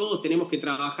 Creo que todos tenemos que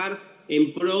trabajar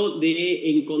en pro de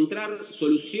encontrar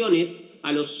soluciones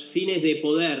a los fines de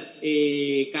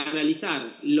poder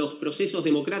canalizar los procesos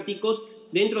democráticos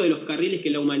dentro de los carriles que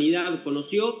la humanidad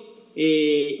conoció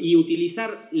y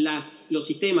utilizar los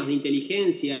sistemas de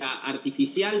inteligencia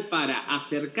artificial para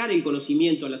acercar el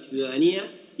conocimiento a la ciudadanía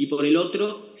y por el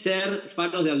otro ser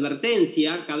faros de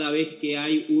advertencia cada vez que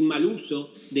hay un mal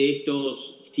uso de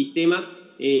estos sistemas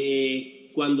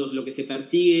cuando lo que se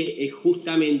persigue es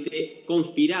justamente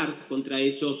conspirar contra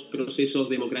esos procesos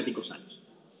democráticos sanos.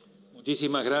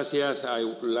 Muchísimas gracias. I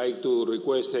would like to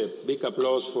request a big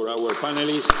applause for our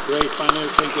panelists. Great panel.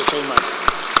 Thank you so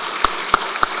much.